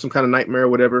having some kind of nightmare or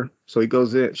whatever. So she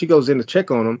goes in to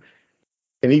check on him,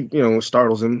 and he,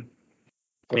 startles him.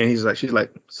 And she's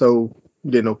like, "So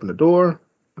you didn't open the door?"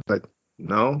 It's like,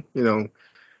 "No."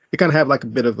 They kind of have like a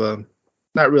bit of a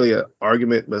not really an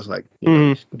argument, but it's like,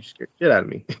 you scared the shit out of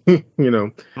me,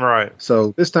 Right.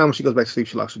 So this time when she goes back to sleep,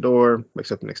 she locks the door,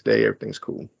 wakes up the next day, everything's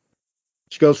cool.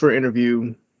 She goes for an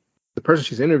interview. The person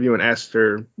she's interviewing asks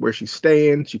her where she's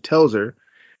staying. She tells her.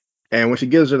 And when she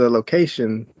gives her the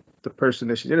location, the person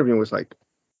that she's interviewing was like,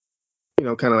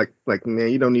 kind of like, man,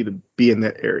 you don't need to be in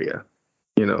that area,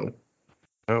 Oh,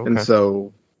 okay. And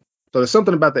so there's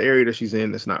something about the area that she's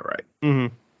in that's not right.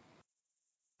 Mm-hmm.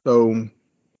 So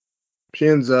she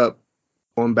ends up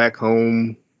going back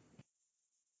home,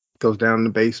 goes down in the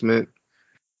basement.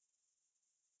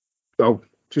 Oh,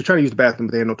 she was trying to use the bathroom,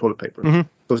 but they had no toilet paper. Mm-hmm.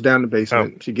 Goes down in the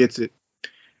basement. She gets it.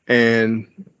 And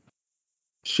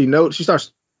she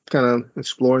starts kind of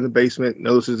exploring the basement,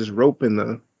 notices this rope in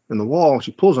the wall.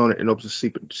 She pulls on it and opens a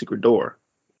secret door.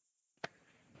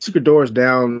 Secret door is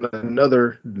down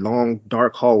another long,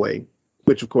 dark hallway,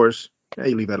 which, of course,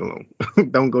 you leave that alone.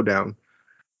 Don't go down.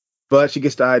 But she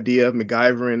gets the idea of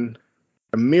MacGyvering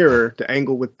a mirror to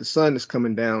angle with the sun that's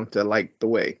coming down to light the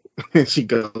way. And she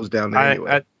goes down there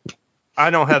anyway. I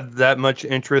don't have that much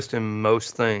interest in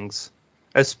most things,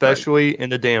 especially in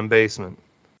the damn basement.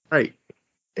 Right.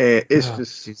 And it's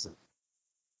just... Jesus.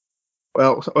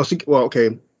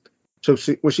 Okay. So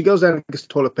when she goes down and gets the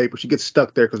toilet paper, she gets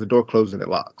stuck there because the door closes and it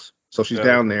locks. So she's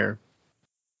down there,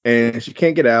 and she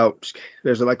can't get out.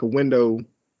 There's like a window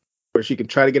where she can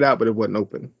try to get out, but it wasn't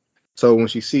open. So when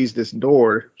she sees this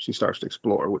door, she starts to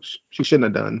explore, which she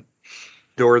shouldn't have done.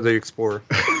 Dora the Explorer.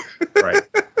 Right.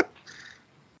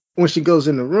 When she goes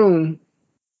in the room,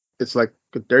 it's like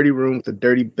a dirty room with a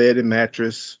dirty bed and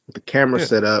mattress, with the camera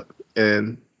set up,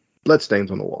 and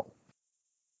bloodstains on the wall.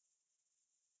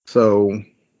 So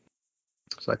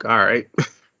it's like, all right.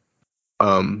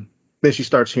 Then she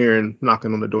starts hearing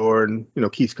knocking on the door, and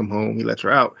Keith's come home. He lets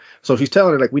her out. So she's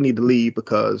telling her like, we need to leave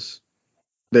because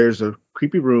there's a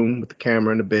creepy room with the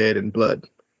camera and the bed and blood.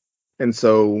 And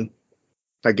so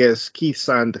I guess Keith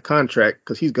signed the contract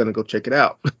because he's gonna go check it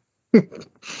out.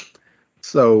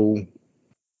 So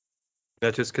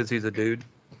that's just because he's a dude.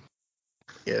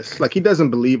 Yes, like he doesn't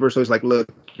believe her, so he's like, look,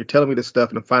 you're telling me this stuff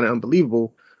and I'm finding it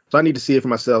unbelievable. So I need to see it for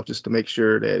myself just to make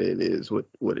sure that it is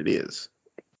what it is.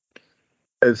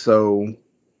 And so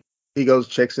he goes,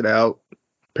 checks it out.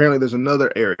 Apparently there's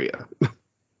another area.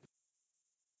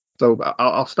 So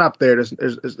I'll stop there.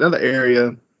 There's another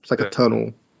area. It's like a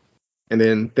tunnel. And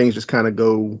then things just kind of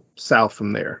go south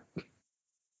from there.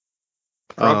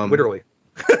 Literally.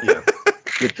 Yeah.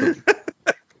 Literally.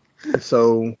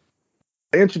 So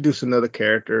they introduce another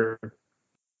character.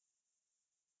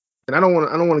 And I don't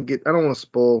want to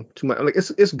spoil too much. Like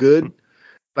it's good.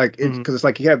 Like because it's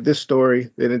like you have this story,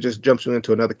 then it just jumps you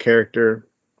into another character,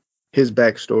 his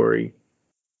backstory,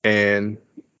 and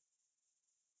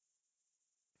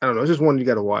I don't know. It's just one you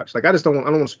got to watch. Like I don't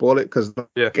want to spoil it because to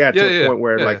a point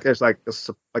where like there's like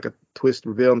a twist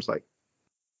reveal. It's like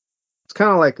it's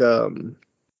kind of like in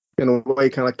a way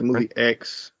kind of like the movie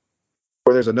X,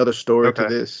 where there's another story to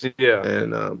this. Yeah.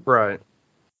 And right.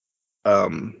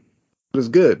 It was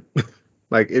good.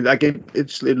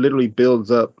 It literally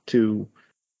builds up to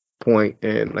point,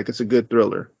 and like it's a good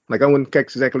thriller. Like I wouldn't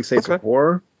exactly say it's a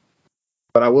horror,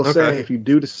 but I will say if you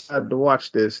do decide to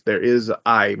watch this, there is an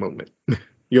eye moment.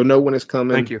 You'll know when it's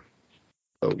coming. Thank you.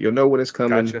 So you'll know when it's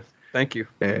coming. Gotcha. Thank you.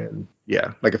 And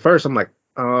yeah, like at first I'm like,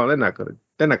 oh, they're not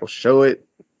gonna show it.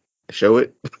 Show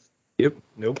it. Yep.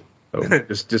 Nope. So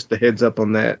just the heads up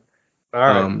on that. All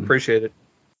right. Appreciate it.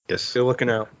 Yes. Still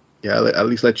looking out. Yeah, I'll at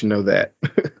least let you know that.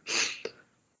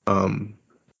 But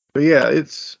yeah,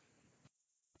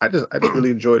 I just really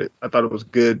enjoyed it. I thought it was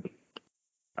good.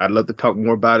 I'd love to talk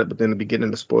more about it, but then to be getting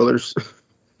into spoilers.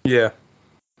 Yeah.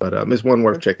 But it's one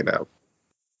worth checking out.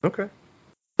 Okay.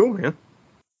 Cool, man.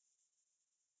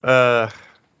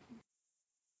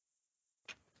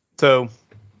 So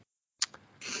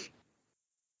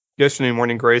yesterday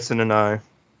morning, Grayson and I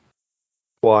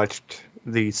watched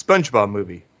the SpongeBob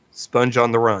movie, Sponge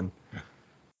on the Run.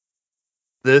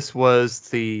 This was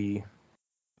the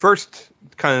first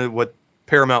kind of what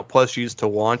Paramount Plus used to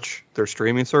launch their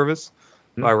streaming service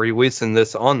by releasing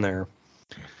this on there.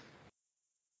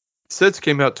 Since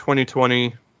came out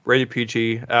 2020, rated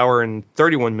PG, hour and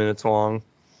 31 minutes long.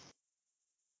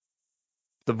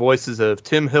 The voices of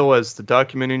Tim Hill as the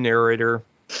documentary narrator,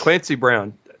 Clancy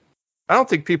Brown. I don't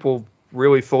think people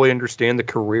really fully understand the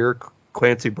career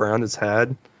Clancy Brown has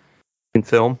had in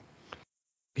film.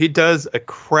 He does a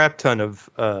crap ton of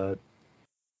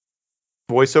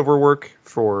voiceover work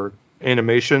for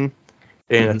animation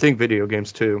and I think video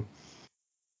games too.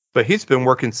 But he's been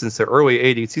working since the early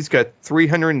 80s. He's got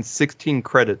 316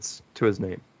 credits to his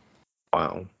name.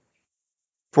 Wow.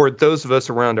 For those of us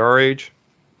around our age,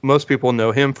 most people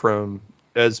know him from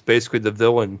as basically the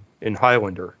villain in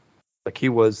Highlander. Like he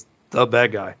was the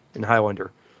bad guy in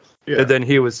Highlander. Yeah. And then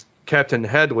he was Captain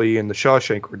Hadley in the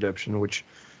Shawshank Redemption, which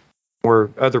where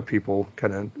other people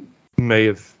kind of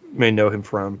may know him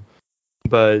from.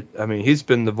 But I mean, he's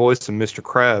been the voice of Mr.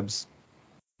 Krabs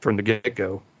from the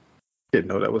get-go. Didn't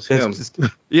know that was him.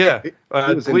 Yeah,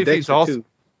 I believe he's also too.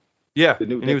 Yeah,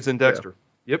 and he was in Dexter.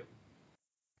 Yeah. Yep.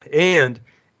 And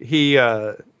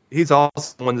he's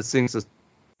also the one that sings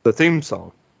the theme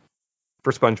song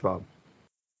for SpongeBob.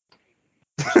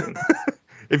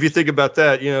 If you think about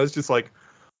that, it's just like,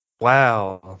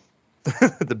 wow,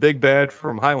 the big bad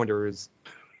from Highlander is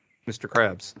Mr.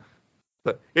 Krabs.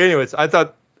 But anyways, I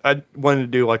thought I wanted to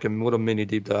do like a little mini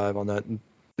deep dive on that. And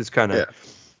just kind of. Yeah.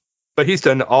 But he's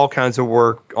done all kinds of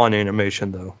work on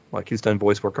animation, though. Like he's done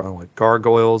voice work on like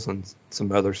Gargoyles and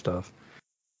some other stuff,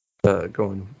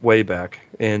 going way back.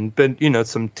 And been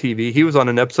some TV. He was on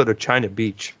an episode of China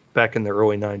Beach back in the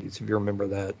early '90s, if you remember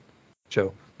that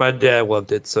show. My dad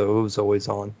loved it, so it was always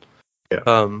on.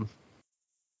 Yeah.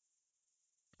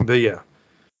 But yeah.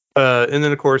 And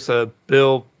then of course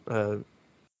Bill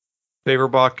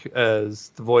Faberbach as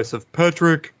the voice of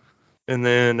Patrick, and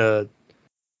then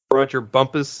Roger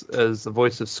Bumpus as the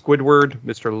voice of Squidward,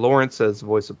 Mr. Lawrence as the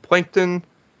voice of Plankton,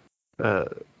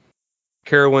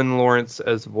 Carolyn Lawrence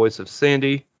as the voice of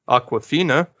Sandy,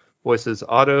 Aquafina voices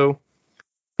Otto,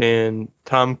 and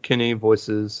Tom Kenny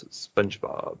voices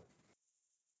SpongeBob.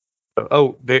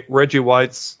 Reggie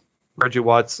Watts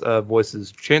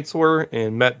voices Chancellor,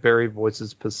 and Matt Berry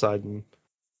voices Poseidon.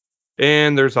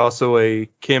 And there's also a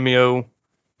cameo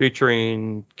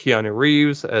featuring Keanu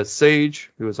Reeves as Sage,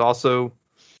 who is also...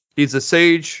 He's a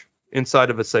sage inside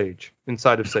of Sage.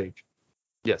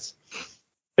 Yes.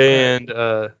 And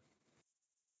the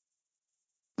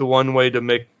one way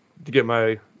to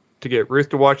get Ruth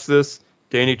to watch this,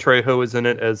 Danny Trejo is in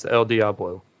it as El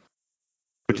Diablo,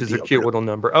 which is a cute little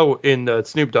number. Oh, and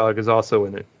Snoop Dogg is also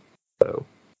in it, so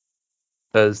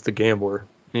as the gambler.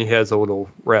 He has a little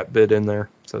rap bit in there,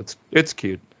 so it's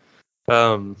cute.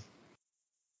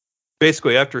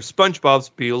 Basically, after SpongeBob's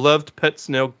beloved pet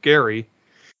snail Gary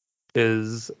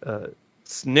is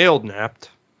snail-napped,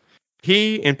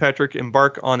 he and Patrick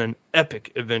embark on an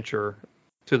epic adventure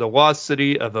to the lost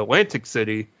city of Atlantic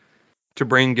City to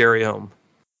bring Gary home.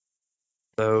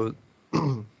 So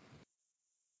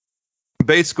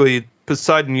basically,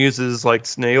 Poseidon uses like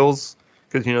snails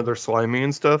because they're slimy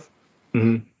and stuff.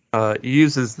 Mm-hmm. He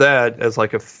uses that as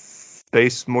like a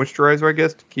face moisturizer, I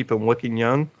guess, to keep him looking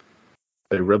young.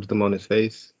 He rubs them on his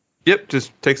face. Yep,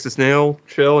 just takes the snail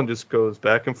shell and just goes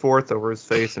back and forth over his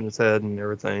face and his head and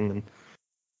everything.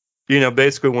 And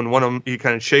basically when one of them, he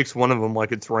kind of shakes one of them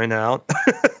like it's ran out.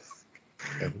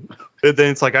 And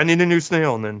then it's like, I need a new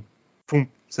snail, and then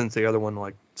boom, sends the other one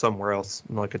like somewhere else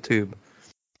in like a tube.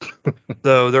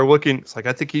 So they're looking. It's like,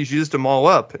 I think he's used them all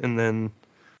up, and then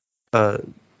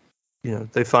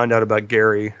they find out about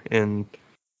Gary and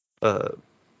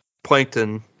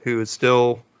Plankton, who is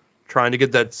still trying to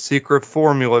get that secret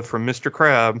formula from Mr.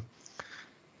 Crab.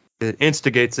 It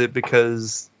instigates it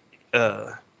because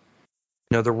his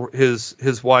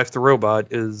wife, the robot,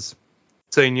 is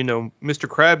saying, Mr.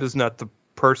 Crab is not the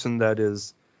person that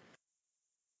is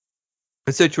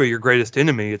essentially your greatest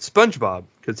enemy. It's SpongeBob,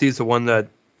 because he's the one that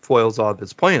foils all of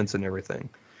his plans and everything.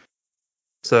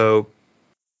 So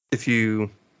if you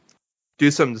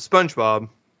do something to SpongeBob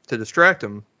to distract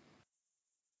him,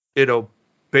 it'll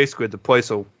basically, the place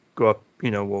will go up,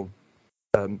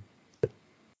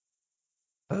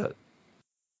 the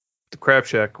Crab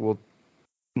Shack will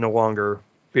no longer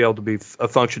be able to be a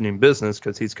functioning business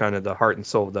because he's kind of the heart and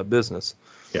soul of that business.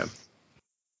 Yeah.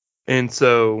 And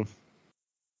so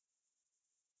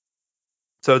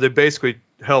they basically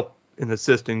help and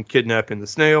assist in kidnapping the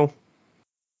snail.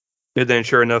 And then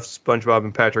sure enough, SpongeBob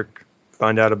and Patrick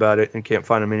find out about it and can't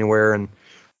find him anywhere. And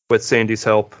with Sandy's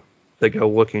help, they go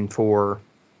looking for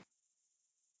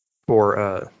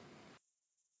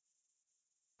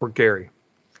Gary.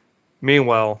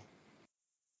 Meanwhile,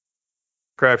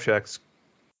 Crab Shack's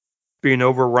being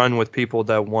overrun with people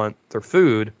that want their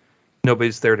food.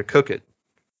 Nobody's there to cook it.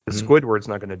 Mm-hmm. Squidward's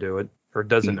not going to do it, or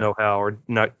doesn't know how, or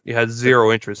not. He has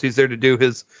zero interest. He's there to do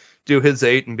his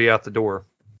 8 and be out the door.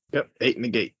 Yep, 8 in the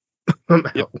gate.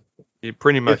 Yep,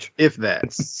 pretty much. If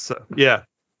that. So, yeah.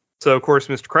 So of course,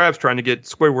 Mr. Krabs trying to get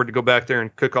Squidward to go back there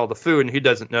and cook all the food, and he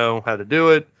doesn't know how to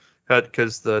do it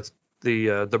because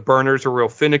the burners are real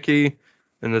finicky,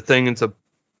 and the thing ends up,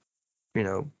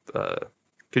 because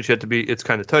you have to be. It's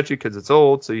kind of touchy because it's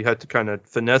old, so you have to kind of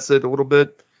finesse it a little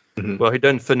bit. Mm-hmm. Well, he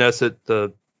doesn't finesse it.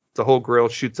 The whole grill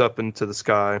shoots up into the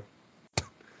sky,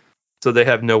 So they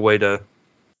have no way to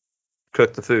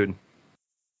cook the food.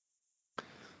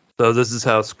 So this is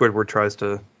how Squidward tries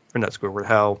to, or not Squidward,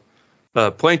 how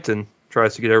Plankton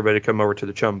tries to get everybody to come over to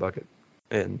the chum bucket.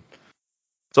 And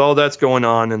so all that's going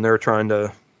on, and Patrick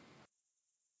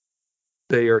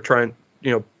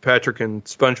and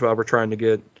SpongeBob are trying to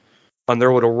get on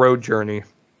their little road journey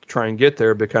to try and get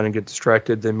there, but kind of get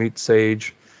distracted. They meet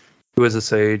Sage, who is a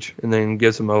sage, and then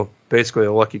gives them basically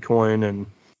a lucky coin, and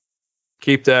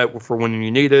keep that for when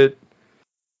you need it.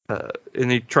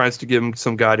 And he tries to give him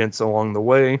some guidance along the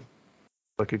way,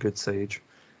 like a good sage,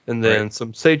 and then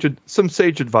some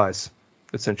sage advice,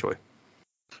 essentially.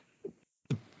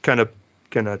 Kind of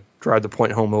drive the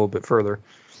point home a little bit further.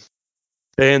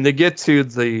 And they get to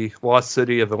the lost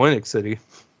city of Atlantic City,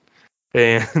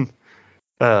 and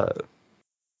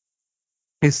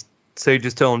his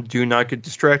sages tell him, "Do not get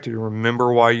distracted.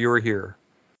 Remember why you were here."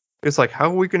 It's like, how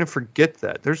are we going to forget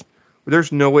that?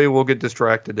 There's no way we'll get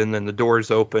distracted. And then the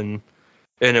doors open,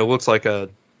 and it looks like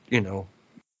it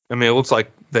looks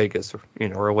like Vegas,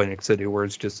 or Atlantic City, where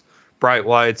it's just bright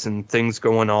lights and things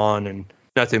going on and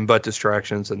nothing but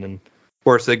distractions. And then, of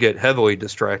course, they get heavily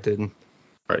distracted,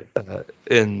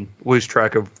 and lose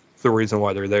track of the reason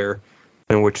why they're there,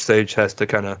 in which Sage has to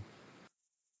kind of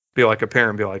be like a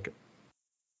parent, be like,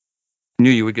 "Knew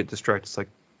you would get distracted." It's like,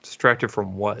 distracted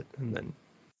from what?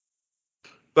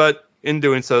 But in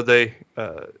doing so, they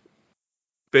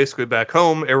basically back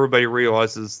home, everybody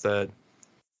realizes that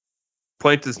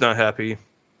Plankton's not happy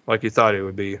like he thought he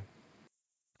would be,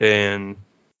 and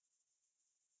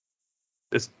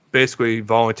it's basically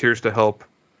volunteers to help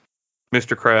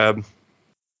Mr. Crab,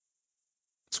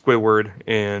 Squidward,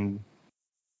 and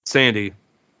Sandy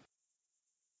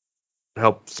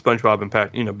help SpongeBob and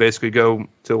Patrick, basically go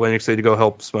to Atlantic City to go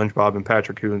help SpongeBob and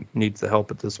Patrick, who needs the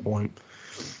help at this point.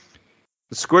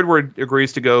 Squidward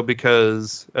agrees to go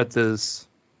because SpongeBob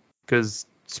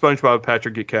and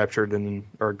Patrick get captured and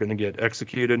are going to get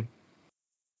executed.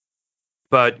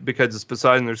 But because it's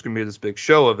Poseidon, there's going to be this big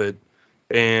show of it,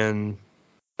 and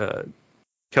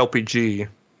Kelpie G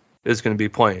is going to be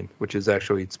playing, which is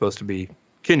actually supposed to be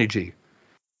Kenny G.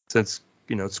 Since,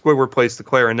 Squidward plays the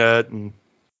clarinet, and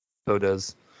so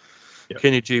does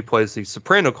Kenny G plays the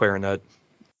soprano clarinet.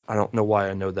 I don't know why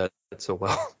I know that so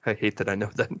well. I hate that I know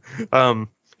that.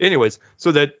 Anyways,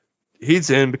 so that he's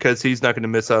in because he's not going to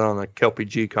miss out on a Kelpie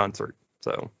G concert.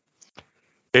 So,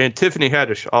 and Tiffany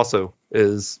Haddish also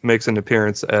makes an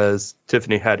appearance as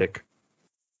Tiffany Haddock,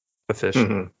 a fish.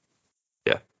 Mm-hmm.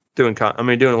 Yeah, doing a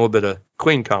little bit of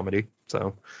clean comedy.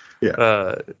 So,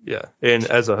 and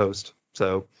as a host,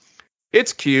 so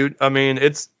it's cute.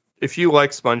 If you like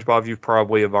SpongeBob, you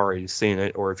probably have already seen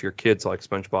it, or if your kids like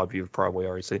SpongeBob, you've probably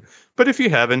already seen it. But if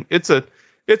you haven't, it's a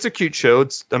cute show.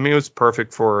 It was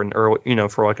perfect for an early,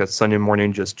 for like a Sunday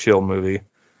morning just chill movie.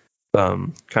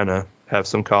 Kind of have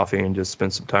some coffee and just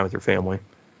spend some time with your family.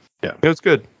 Yeah, it was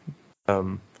good.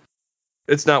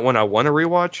 It's not one I want to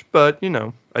rewatch, but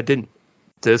I didn't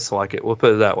dislike it. We'll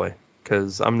put it that way,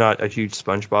 because I'm not a huge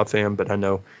SpongeBob fan, but I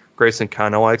know Grayson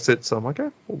kind of likes it, so I'm like,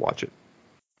 we'll watch it.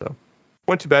 So.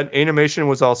 Went to bed. Animation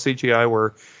was all CGI,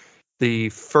 where the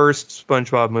first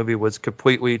SpongeBob movie was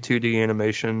completely 2D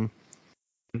animation.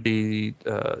 The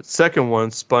second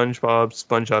one, SpongeBob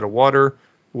Sponge Out of Water,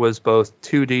 was both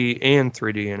 2D and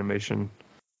 3D animation.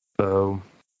 Or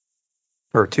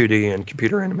 2D and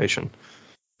computer animation.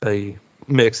 A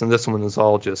mix, and this one is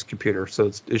all just computer.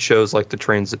 So it shows like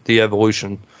the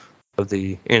evolution of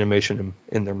the animation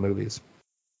in their movies.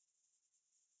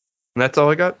 And that's all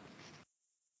I got.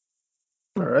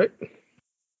 All right.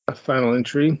 A final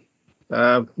entry.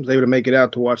 Was able to make it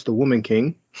out to watch The Woman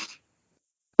King,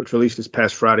 which released this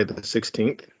past Friday, the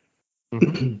 16th.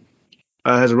 Mm-hmm.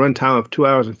 Has a runtime of 2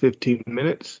 hours and 15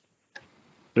 minutes.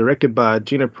 Directed by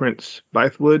Gina Prince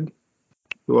Bythewood,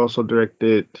 who also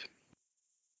directed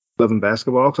Love and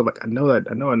Basketball. So I know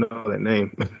that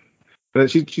name.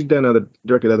 But she's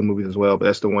directed other movies as well, but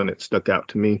that's the one that stuck out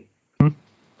to me.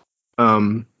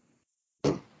 Mm-hmm.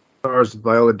 Stars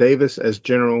Viola Davis as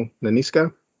General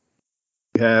Naniska.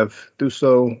 We have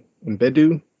Thuso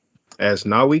Mbedu as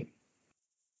Nawi.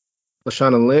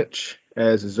 Lashana Lynch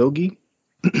as Zogi.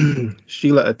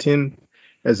 Sheila Atin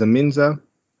as Aminza.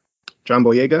 John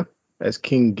Boyega as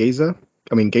King Gezo.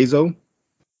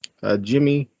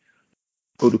 Jimmy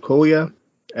Odukoya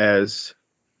as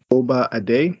Oba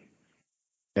Ade.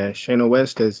 And Shayna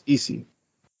West as Isi.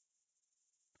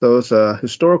 So it's a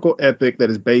historical epic that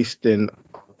is based in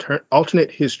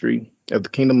alternate history of the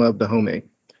Kingdom of Dahomey,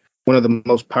 one of the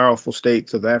most powerful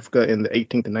states of Africa in the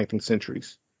 18th and 19th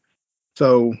centuries.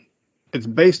 So it's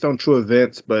based on true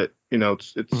events, but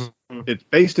It's Mhm. it's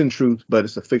based in truth, but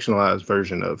it's a fictionalized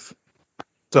version of.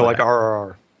 So what like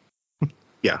RRR.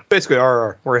 Yeah. Basically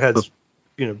RRR, where it has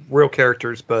real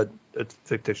characters, but it's a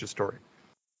fictitious story.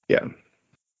 Yeah.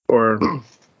 Or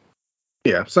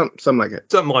yeah, something like it.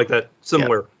 Something like that.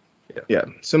 Similar. Yeah,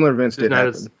 similar events Just did not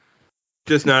happen.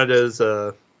 just not as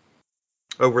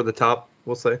over the top,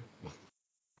 we'll say.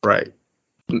 Right.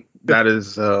 That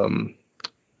is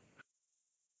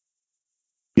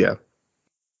yeah.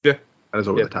 Yeah. That is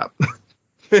over Yeah. the top.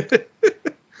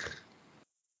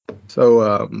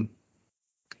 So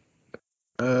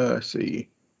let's see.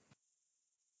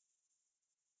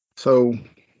 So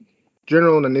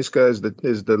General Naniska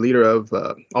is the leader of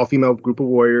all female group of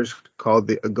warriors called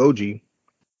the Agoji,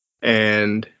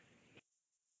 and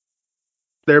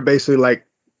they're basically like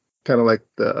kind of like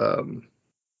the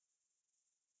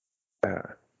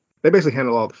they basically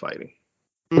handle all the fighting.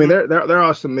 I mean, there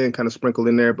are some men kind of sprinkled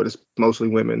in there, but it's mostly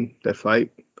women that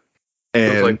fight.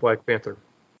 And Sounds like Black Panther.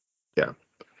 Yeah,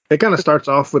 it kind of starts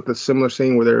off with a similar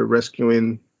scene where they're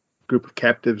rescuing a group of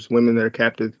captives, women that are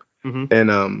captive,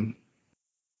 and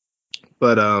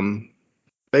but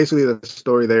basically the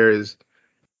story there is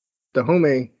the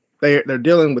Home they're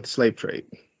dealing with slave trade,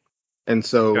 and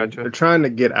so Gotcha. they're trying to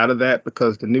get out of that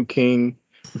because the new king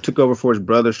who took over for his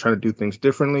brothers trying to do things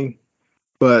differently,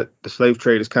 but the slave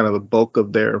trade is kind of the bulk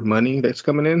of their money that's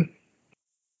coming in,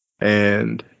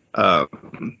 and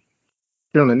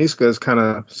General Naniska is kind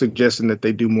of suggesting that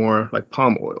they do more like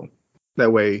palm oil.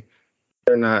 That way,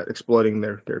 they're not exploiting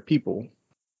their people.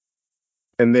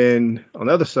 And then on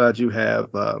the other side, you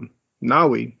have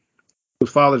Nawi, whose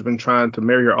father's been trying to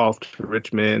marry her off to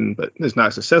rich men, but is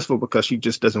not successful because she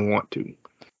just doesn't want to.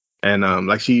 And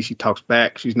like she talks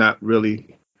back, she's not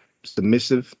really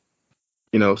submissive,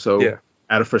 So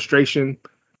out of frustration,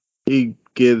 he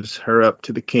gives her up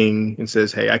to the king and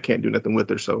says, "Hey, I can't do nothing with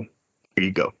her, so here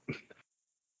you go."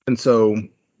 And so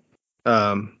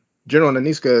General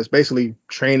Naniska is basically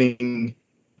training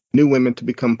new women to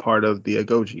become part of the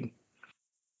Agoji.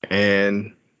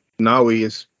 And Nawi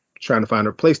is trying to find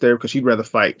her place there because she'd rather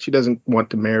fight. She doesn't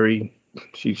want to marry.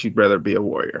 She'd rather be a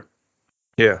warrior.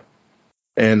 Yeah.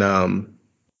 And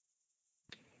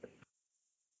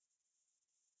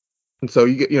so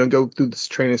you get go through this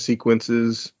training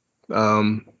sequences.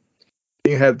 You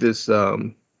have this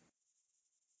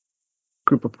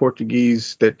group of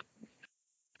Portuguese that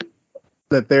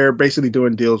they're basically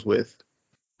doing deals with,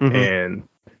 and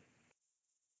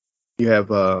you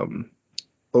have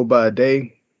Oba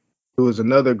Ade, who is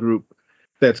another group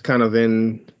that's kind of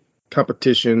in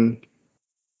competition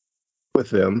with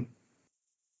them.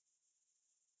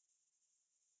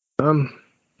 I'm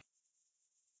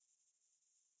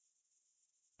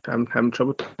having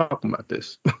trouble talking about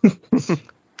this. It's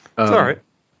all right.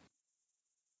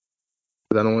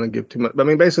 I don't want to give too much. But I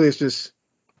mean, basically, it's just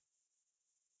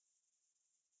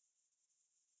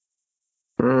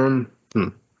because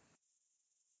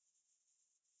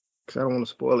I don't want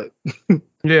to spoil it.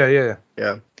 Yeah.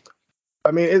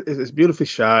 I mean, it's beautifully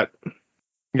shot.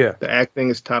 Yeah. The acting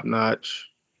is top notch.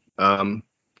 Of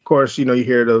course, you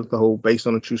hear the whole based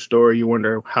on a true story. You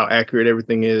wonder how accurate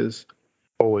everything is.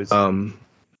 Always.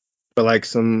 But like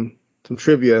some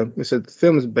trivia, it said the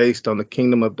film is based on the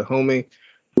Kingdom of Dahomey,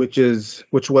 which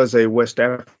was a West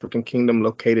African kingdom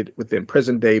located within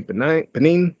present-day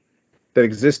Benin that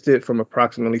existed from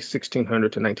approximately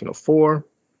 1600 to 1904.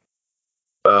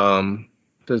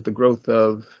 Says the growth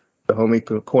of Dahomey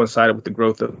coincided with the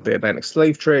growth of the Atlantic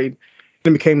slave trade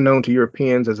and became known to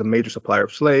Europeans as a major supplier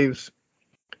of slaves.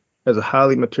 As a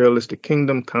highly materialistic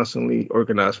kingdom, constantly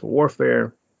organized for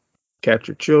warfare,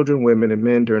 captured children, women, and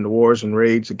men during the wars and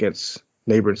raids against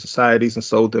neighboring societies and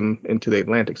sold them into the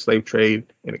Atlantic slave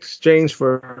trade in exchange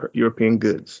for European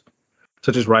goods,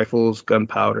 such as rifles,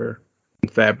 gunpowder,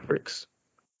 and fabrics.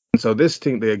 And so this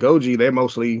team, the Agoji, they're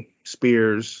mostly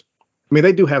spears. I mean,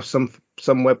 they do have some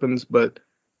weapons, but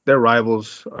their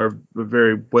rivals are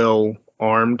very well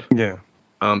armed. Yeah.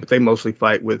 But they mostly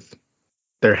fight with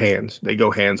their hands. They go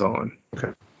hands on.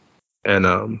 Okay.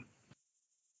 And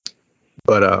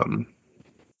let's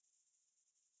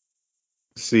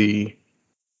see.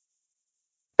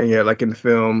 And yeah, like in the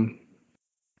film,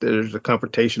 there's a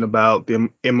confrontation about the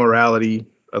immorality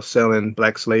of selling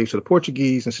black slaves to the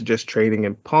Portuguese and suggest trading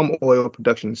in palm oil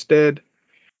production instead.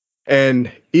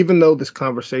 And even though this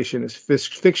conversation is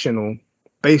fictional,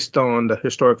 based on the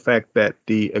historic fact that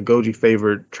the Agoji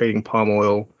favored trading palm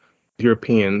oil with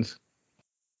Europeans,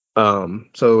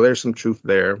 so there's some truth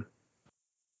there.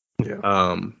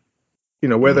 Yeah.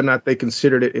 Whether or not they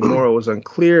considered it immoral was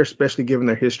unclear, especially given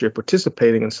their history of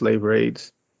participating in slave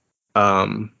raids.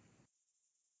 And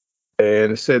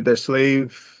And it said that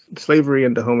slavery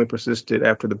in Dahomey persisted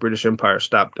after the British Empire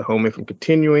stopped Dahomey from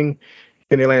continuing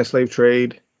in the land slave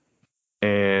trade.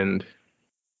 And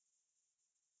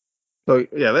so,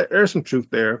 yeah, there's some truth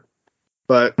there.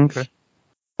 But Okay.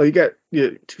 so you got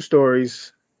two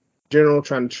stories. General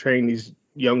trying to train these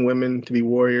young women to be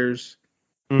warriors.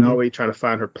 Mhm. Naomi trying to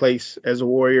find her place as a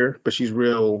warrior, but she's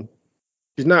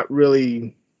not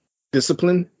really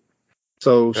disciplined.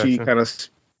 So she Gotcha.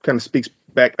 kind of speaks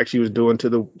back like she was doing to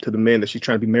the men that she's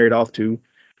trying to be married off to.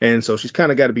 And so she's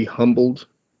kind of got to be humbled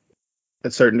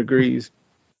at certain degrees.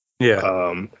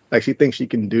 Yeah. Like she thinks she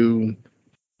can do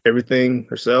everything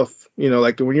herself.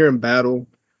 Like when you're in battle,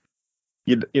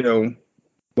 you know,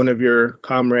 one of your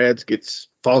comrades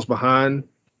falls behind.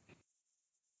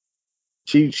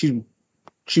 She's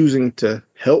choosing to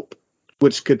help,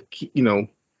 which could and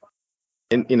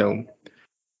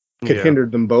could Yeah. hinder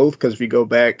them both, because if you go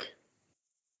back,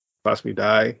 possibly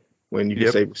die when you can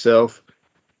Yep. save yourself,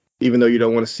 even though you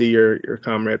don't want to see your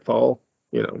comrade fall.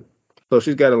 So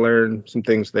she's got to learn some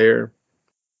things there.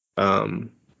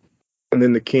 And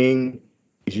then the king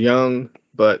is young,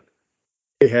 but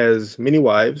he has many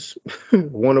wives,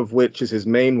 one of which is his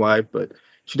main wife, but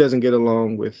she doesn't get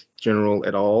along with General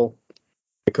at all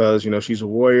because, she's a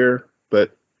warrior,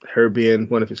 but her being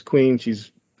one of his queens,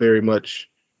 she's very much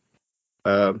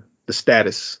the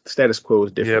status quo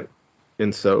is different. Yep.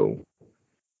 And so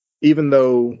even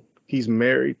though he's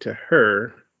married to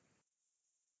her,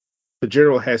 the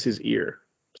general has his ear.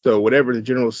 So whatever the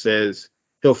general says,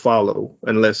 he'll follow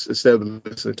instead of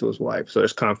listening to his wife. So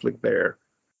there's conflict there.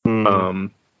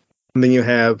 Mm. And then you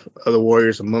have other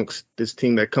warriors amongst this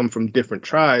team that come from different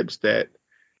tribes that,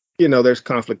 there's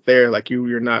conflict there. Like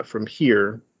you're not from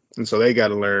here. And so they got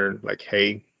to learn, like,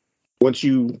 hey, once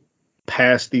you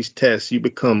pass these tests, you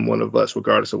become one of us,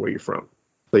 regardless of where you're from.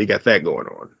 So you got that going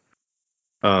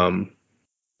on.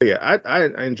 But yeah,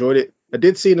 I enjoyed it. I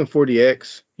did see it in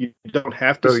 40X. You don't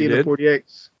have to Oh, see you it in did?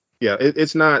 40X. Yeah,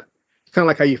 it's not. It's kind of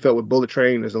like how you felt with Bullet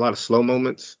Train. There's a lot of slow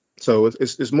moments, so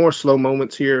it's more slow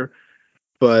moments here.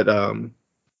 But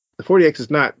the 40X is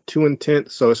not too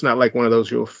intense, so it's not like one of those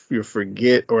you'll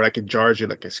forget or like it jars you,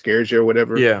 like it scares you or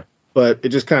whatever. Yeah. But it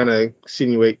just kind of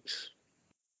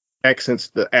accents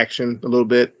the action a little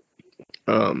bit.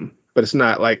 But it's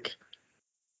not like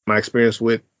my experience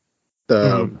with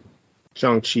the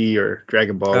Shang-Chi or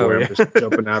Dragon Ball, Oh, where yeah. I'm just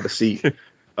jumping out of the seat.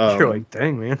 You're like,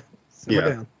 dang, man. Simmer yeah.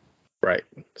 down. Right.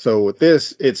 So with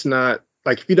this, it's not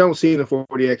like, if you don't see it in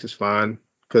 40X, it's fine,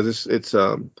 because it's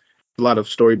a lot of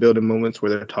story building moments where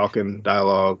they're talking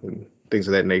dialogue and things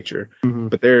of that nature. Mhm.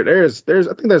 But there's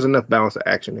I think there's enough balance of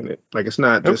action in it. Like it's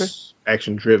not just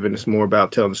action driven. It's more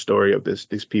about telling the story of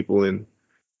these people and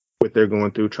what they're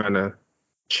going through, trying to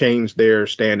change their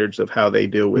standards of how they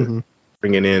deal with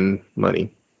bringing in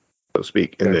money, so to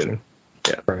speak. And Gotcha. then,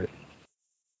 yeah. Right.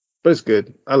 But it's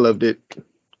good. I loved it.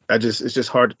 It's just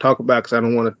hard to talk about because I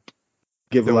don't want to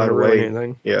give a lot away.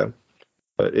 Anything. Yeah,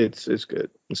 but it's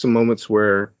good. There's some moments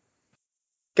where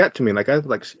got to me, like I was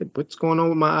like, shit, what's going on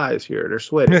with my eyes here? They're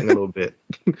sweating a little bit.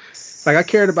 Like I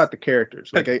cared about the characters.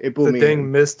 Like it blew The me thing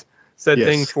in. missed. Said Yes.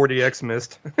 thing 40X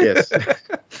missed. Yes,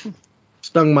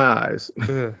 stung my eyes.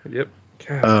 Yep.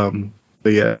 God.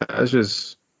 But yeah,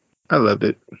 I loved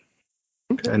it.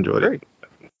 Okay, I enjoyed great.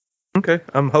 Okay,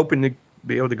 I'm hoping to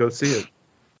be able to go see it.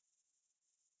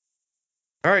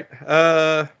 All right.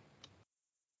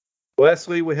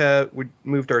 Lastly, we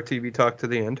moved our TV talk to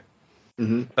the end. it.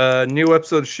 Mm-hmm. New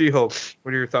episode of She-Hulk.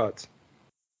 What are your thoughts?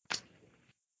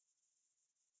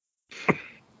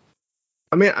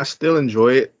 I mean, I still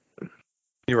enjoy it.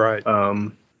 You're right.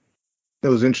 It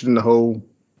was interesting, the whole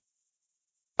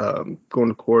going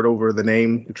to court over the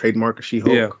name, the trademark of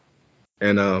She-Hulk. Yeah.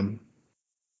 And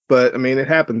but I mean, it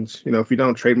happens. If you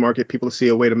don't trademark it, people see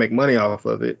a way to make money off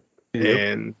of it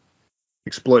and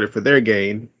exploit it for their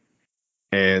gain.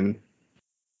 And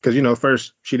because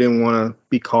first she didn't want to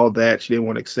be called that, she didn't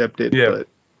want to accept it. Yeah. But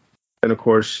then of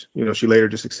course, she later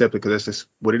just accepted, because that's just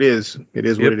what it is. It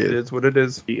is what it is. It is what it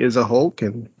is. He is a Hulk,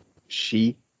 and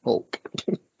she Hulk.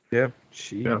 Yeah,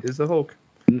 she is the Hulk.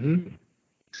 Mm-hmm.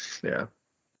 Yeah.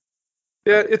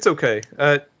 Yeah, it's okay.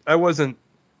 I wasn't.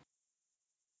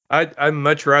 I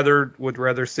would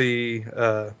rather see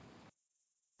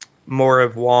more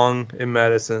of Wong in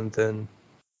Madison than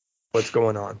what's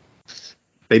going on.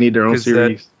 They need their own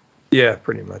series. Yeah,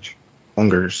 pretty much.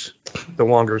 Wongers. The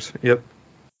Wongers. Yep.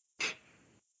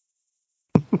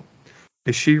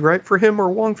 Is she right for him or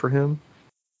Wong for him?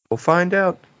 We'll find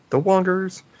out. The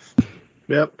Wongers.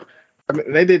 Yep. I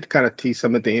mean, they did kind of tease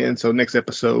some at the end, so next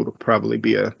episode will probably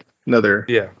be another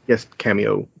Yeah. guest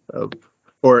cameo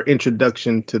or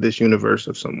introduction to this universe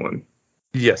of someone.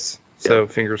 Yes. So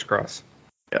fingers crossed.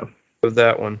 Yeah. With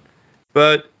that one.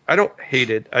 But I don't hate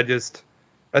it. I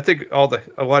think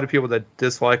a lot of people that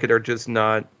dislike it are just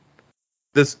not.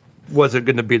 This wasn't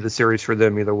going to be the series for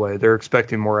them either way. They're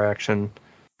expecting more action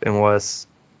and less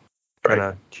kind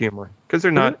of humor because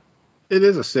they're not. It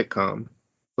is a sitcom,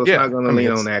 so it's not going to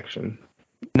lean on action.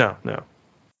 No. Yeah.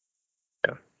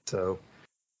 So,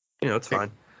 it's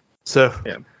fine. So,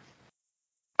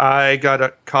 I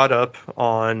got caught up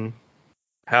on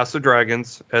House of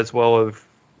Dragons as well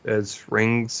as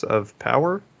Rings of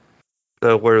Power.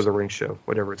 The Lord of the Rings show,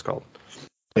 whatever it's called.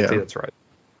 I think that's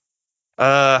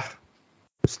right.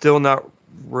 Still not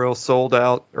real sold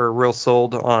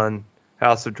on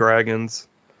House of Dragons,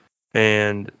 but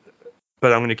I'm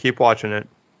going to keep watching it.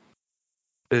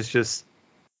 It's just,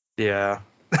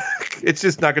 it's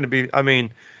just not going to be. I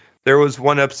mean, there was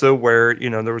one episode where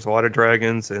there was a lot of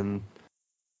dragons and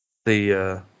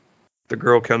the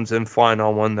girl comes in flying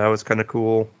on one. That was kind of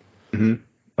cool. Mm-hmm.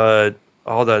 But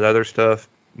all that other stuff,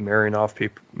 marrying off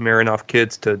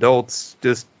kids to adults,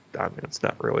 just it's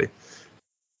not really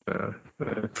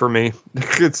for me.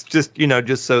 It's just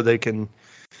just so they can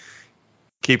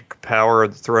keep power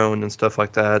of the throne and stuff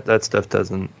like that. That stuff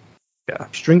doesn't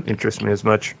interest me as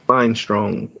much. Fine,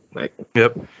 strong,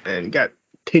 yep. And got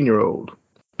 10-year-old.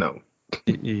 No.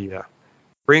 Yeah.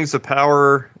 Rings of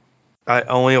Power. I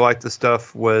only liked the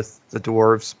stuff with the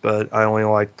dwarves, but I only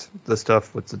liked the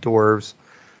stuff with the dwarves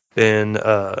in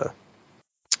the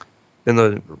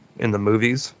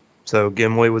movies. So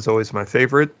Gimli was always my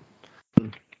favorite.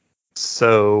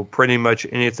 So pretty much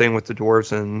anything with the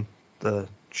dwarves in the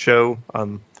show,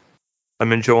 I'm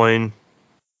enjoying.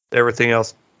 Everything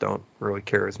else, don't really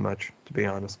care as much, to be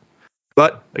honest.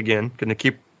 But again, gonna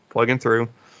keep plugging through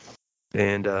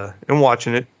and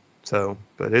watching it. So,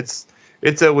 but it's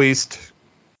at least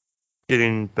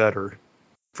getting better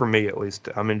for me. At least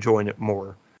I'm enjoying it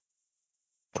more.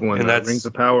 And that's Rings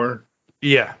of Power.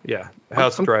 Yeah.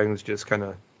 House of Dragons just kind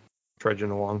of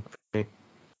trudging along for me.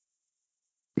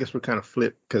 I guess we're kind of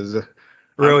flipped because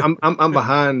really? I'm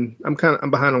behind. I'm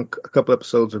behind on a couple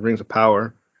episodes of Rings of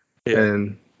Power,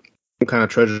 and I'm kind of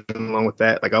trudging along with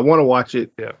that. Like I want to watch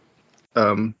it. Yeah.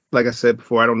 Like I said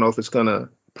before, I don't know if it's gonna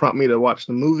prompt me to watch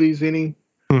the movies any.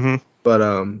 Mm-hmm. But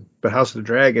House of the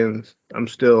Dragons, I'm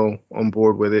still on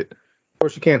board with it. Of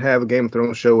course, you can't have a Game of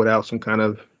Thrones show without some kind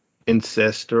of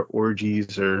incest or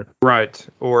orgies or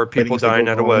people dying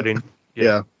at a wedding.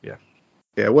 Yeah.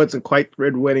 It wasn't quite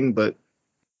Red Wedding, but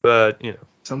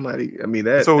somebody. I mean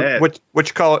that. So what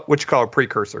you call a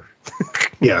precursor?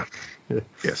 Yeah.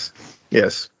 Yes.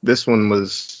 This one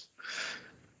was.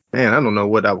 Man, I don't know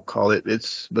what I would call it.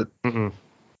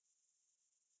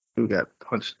 Who got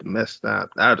punched and messed up.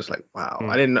 I was just like, wow.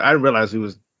 I didn't realize he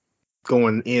was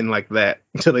going in like that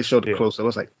until they showed it close. I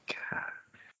was like, God.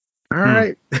 All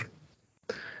right.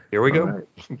 Here we go. Right.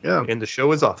 Yeah. And the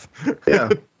show is off.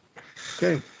 Yeah.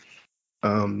 Okay.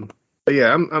 But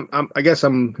yeah, I guess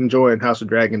I'm enjoying House of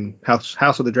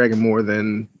the Dragon more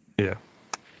than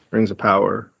Rings of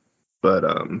Power. But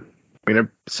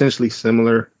they're essentially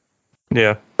similar.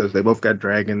 Yeah. Because they both got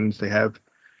dragons, they have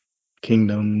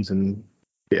kingdoms and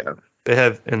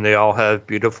they all have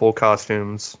beautiful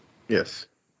costumes. Yes.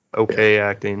 Okay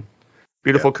acting.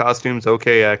 Beautiful costumes,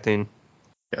 okay acting.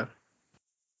 Yeah.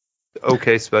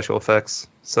 Okay special effects.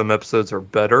 Some episodes are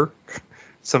better.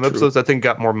 Some episodes I think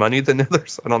got more money than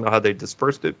others. I don't know how they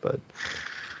dispersed it, but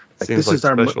it seems like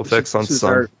special effects on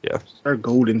some. Our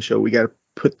golden show. We got to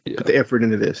put the effort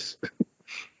into this.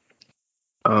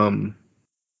 I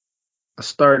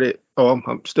started.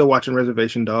 I'm still watching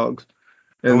Reservation Dogs,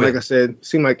 and like I said, it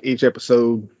seemed like each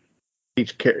episode,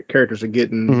 each characters are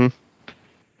getting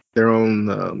their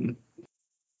own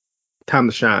time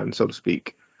to shine, so to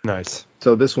speak. Nice.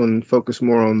 So this one focused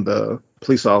more on the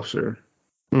police officer.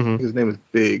 His name is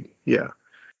Big,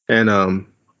 and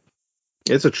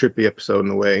it's a trippy episode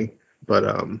in a way, but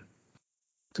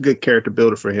it's a good character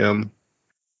builder for him.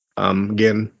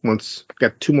 Again,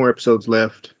 got 2 more episodes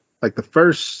left. Like the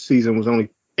first season was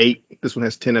only 8. This one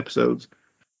has 10 episodes,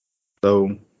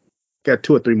 so got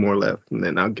 2 or 3 more left, and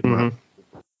then I'll get them out.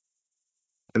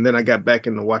 And then I got back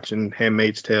into watching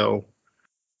Handmaid's Tale.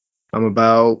 I'm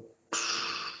about, I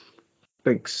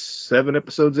think, 7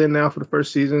 episodes in now for the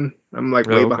first season. I'm like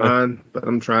way behind, but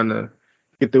I'm trying to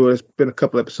get through it. It's been a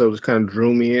couple episodes that kind of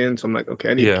drew me in, so I'm like, okay,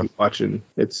 I need to keep watching.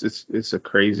 It's a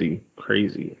crazy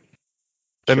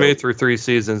They made it through 3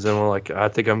 seasons and we're like, I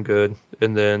think I'm good.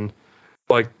 And then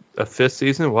like a 5th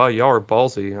season, wow, y'all are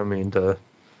ballsy. I mean,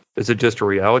 is it just a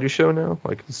reality show now?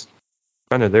 Like it's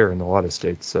kind of there in a lot of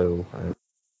states, so I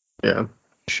don't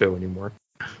show anymore.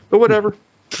 But whatever.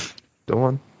 Go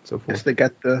on. so Yes, forth. they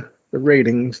got the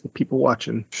ratings, the people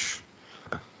watching.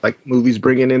 Like movies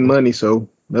bringing in money, so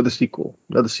another sequel.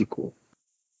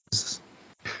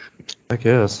 I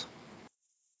guess.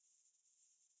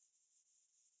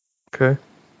 Okay.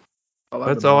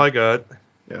 That's all I got.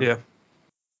 Yeah. Yeah.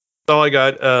 That's all I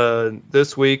got.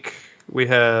 This week we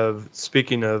have,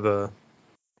 speaking of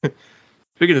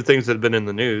things that have been in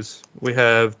the news, we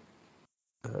have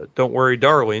Don't Worry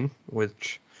Darling,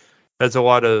 which has a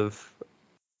lot of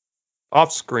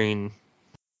off-screen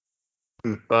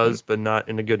buzz, but not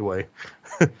in a good way.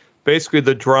 Basically,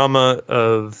 the drama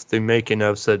of the making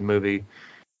of said movie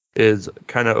is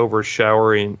kind of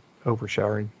overshowering.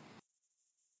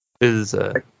 Is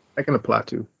I can apply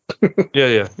to.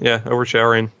 yeah,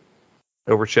 overshadowing.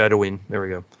 There we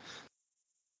go.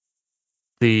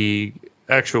 The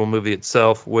actual movie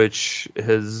itself, which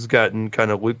has gotten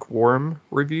kind of lukewarm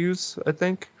reviews, I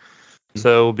think. So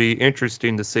it'll be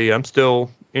interesting to see. I'm still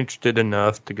interested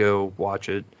enough to go watch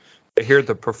it. I hear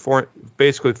the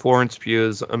basically Florence Pugh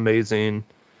is amazing.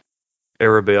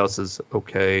 Everybody else is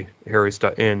okay. Harry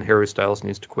Styles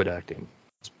needs to quit acting.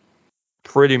 It's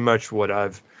pretty much what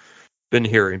I've been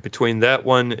hearing. Between that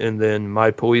one and then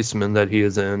My Policeman that he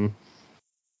is in,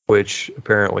 which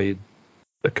apparently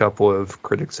a couple of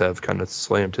critics have kind of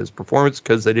slammed his performance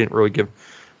because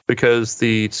because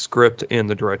the script and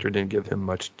the director didn't give him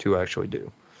much to actually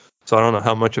do. So I don't know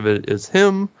how much of it is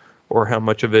him or how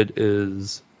much of it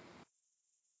is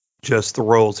just the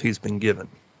roles he's been given.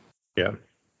 Yeah.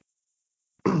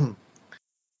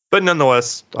 But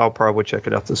nonetheless, I'll probably check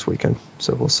it out this weekend.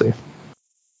 So we'll see.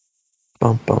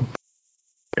 Bump.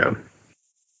 Yeah. I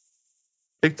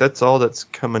think that's all that's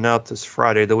coming out this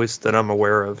Friday, the least that I'm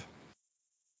aware of.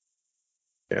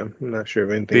 Yeah, I'm not sure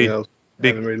of anything else. I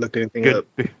haven't really looked anything up.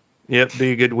 Yep,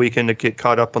 be a good weekend to get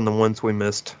caught up on the ones we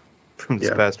missed from this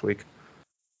past week.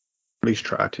 At least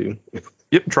try to.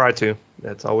 Yep, try to.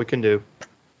 That's all we can do.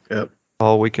 Yep.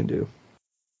 All we can do.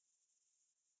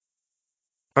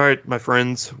 All right, my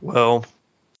friends. Well,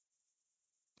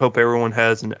 hope everyone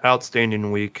has an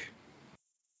outstanding week.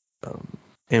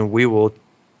 And we will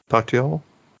talk to y'all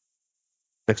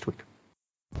next week.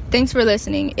 Thanks for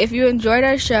listening. If you enjoyed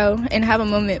our show and have a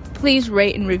moment, please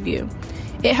rate and review.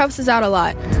 It helps us out a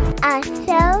lot.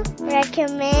 Also,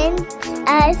 recommend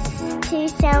us to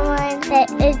someone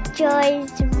that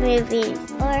enjoys movies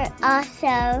or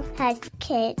also has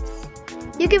kids.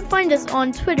 You can find us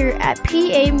on Twitter at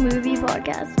PA Movie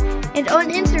Podcast and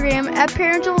on Instagram at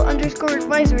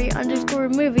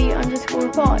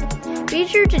parental_advisory_movie_pod. Be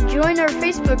sure to join our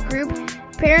Facebook group,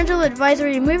 Parental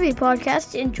Advisory Movie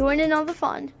Podcast, and join in on the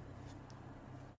fun.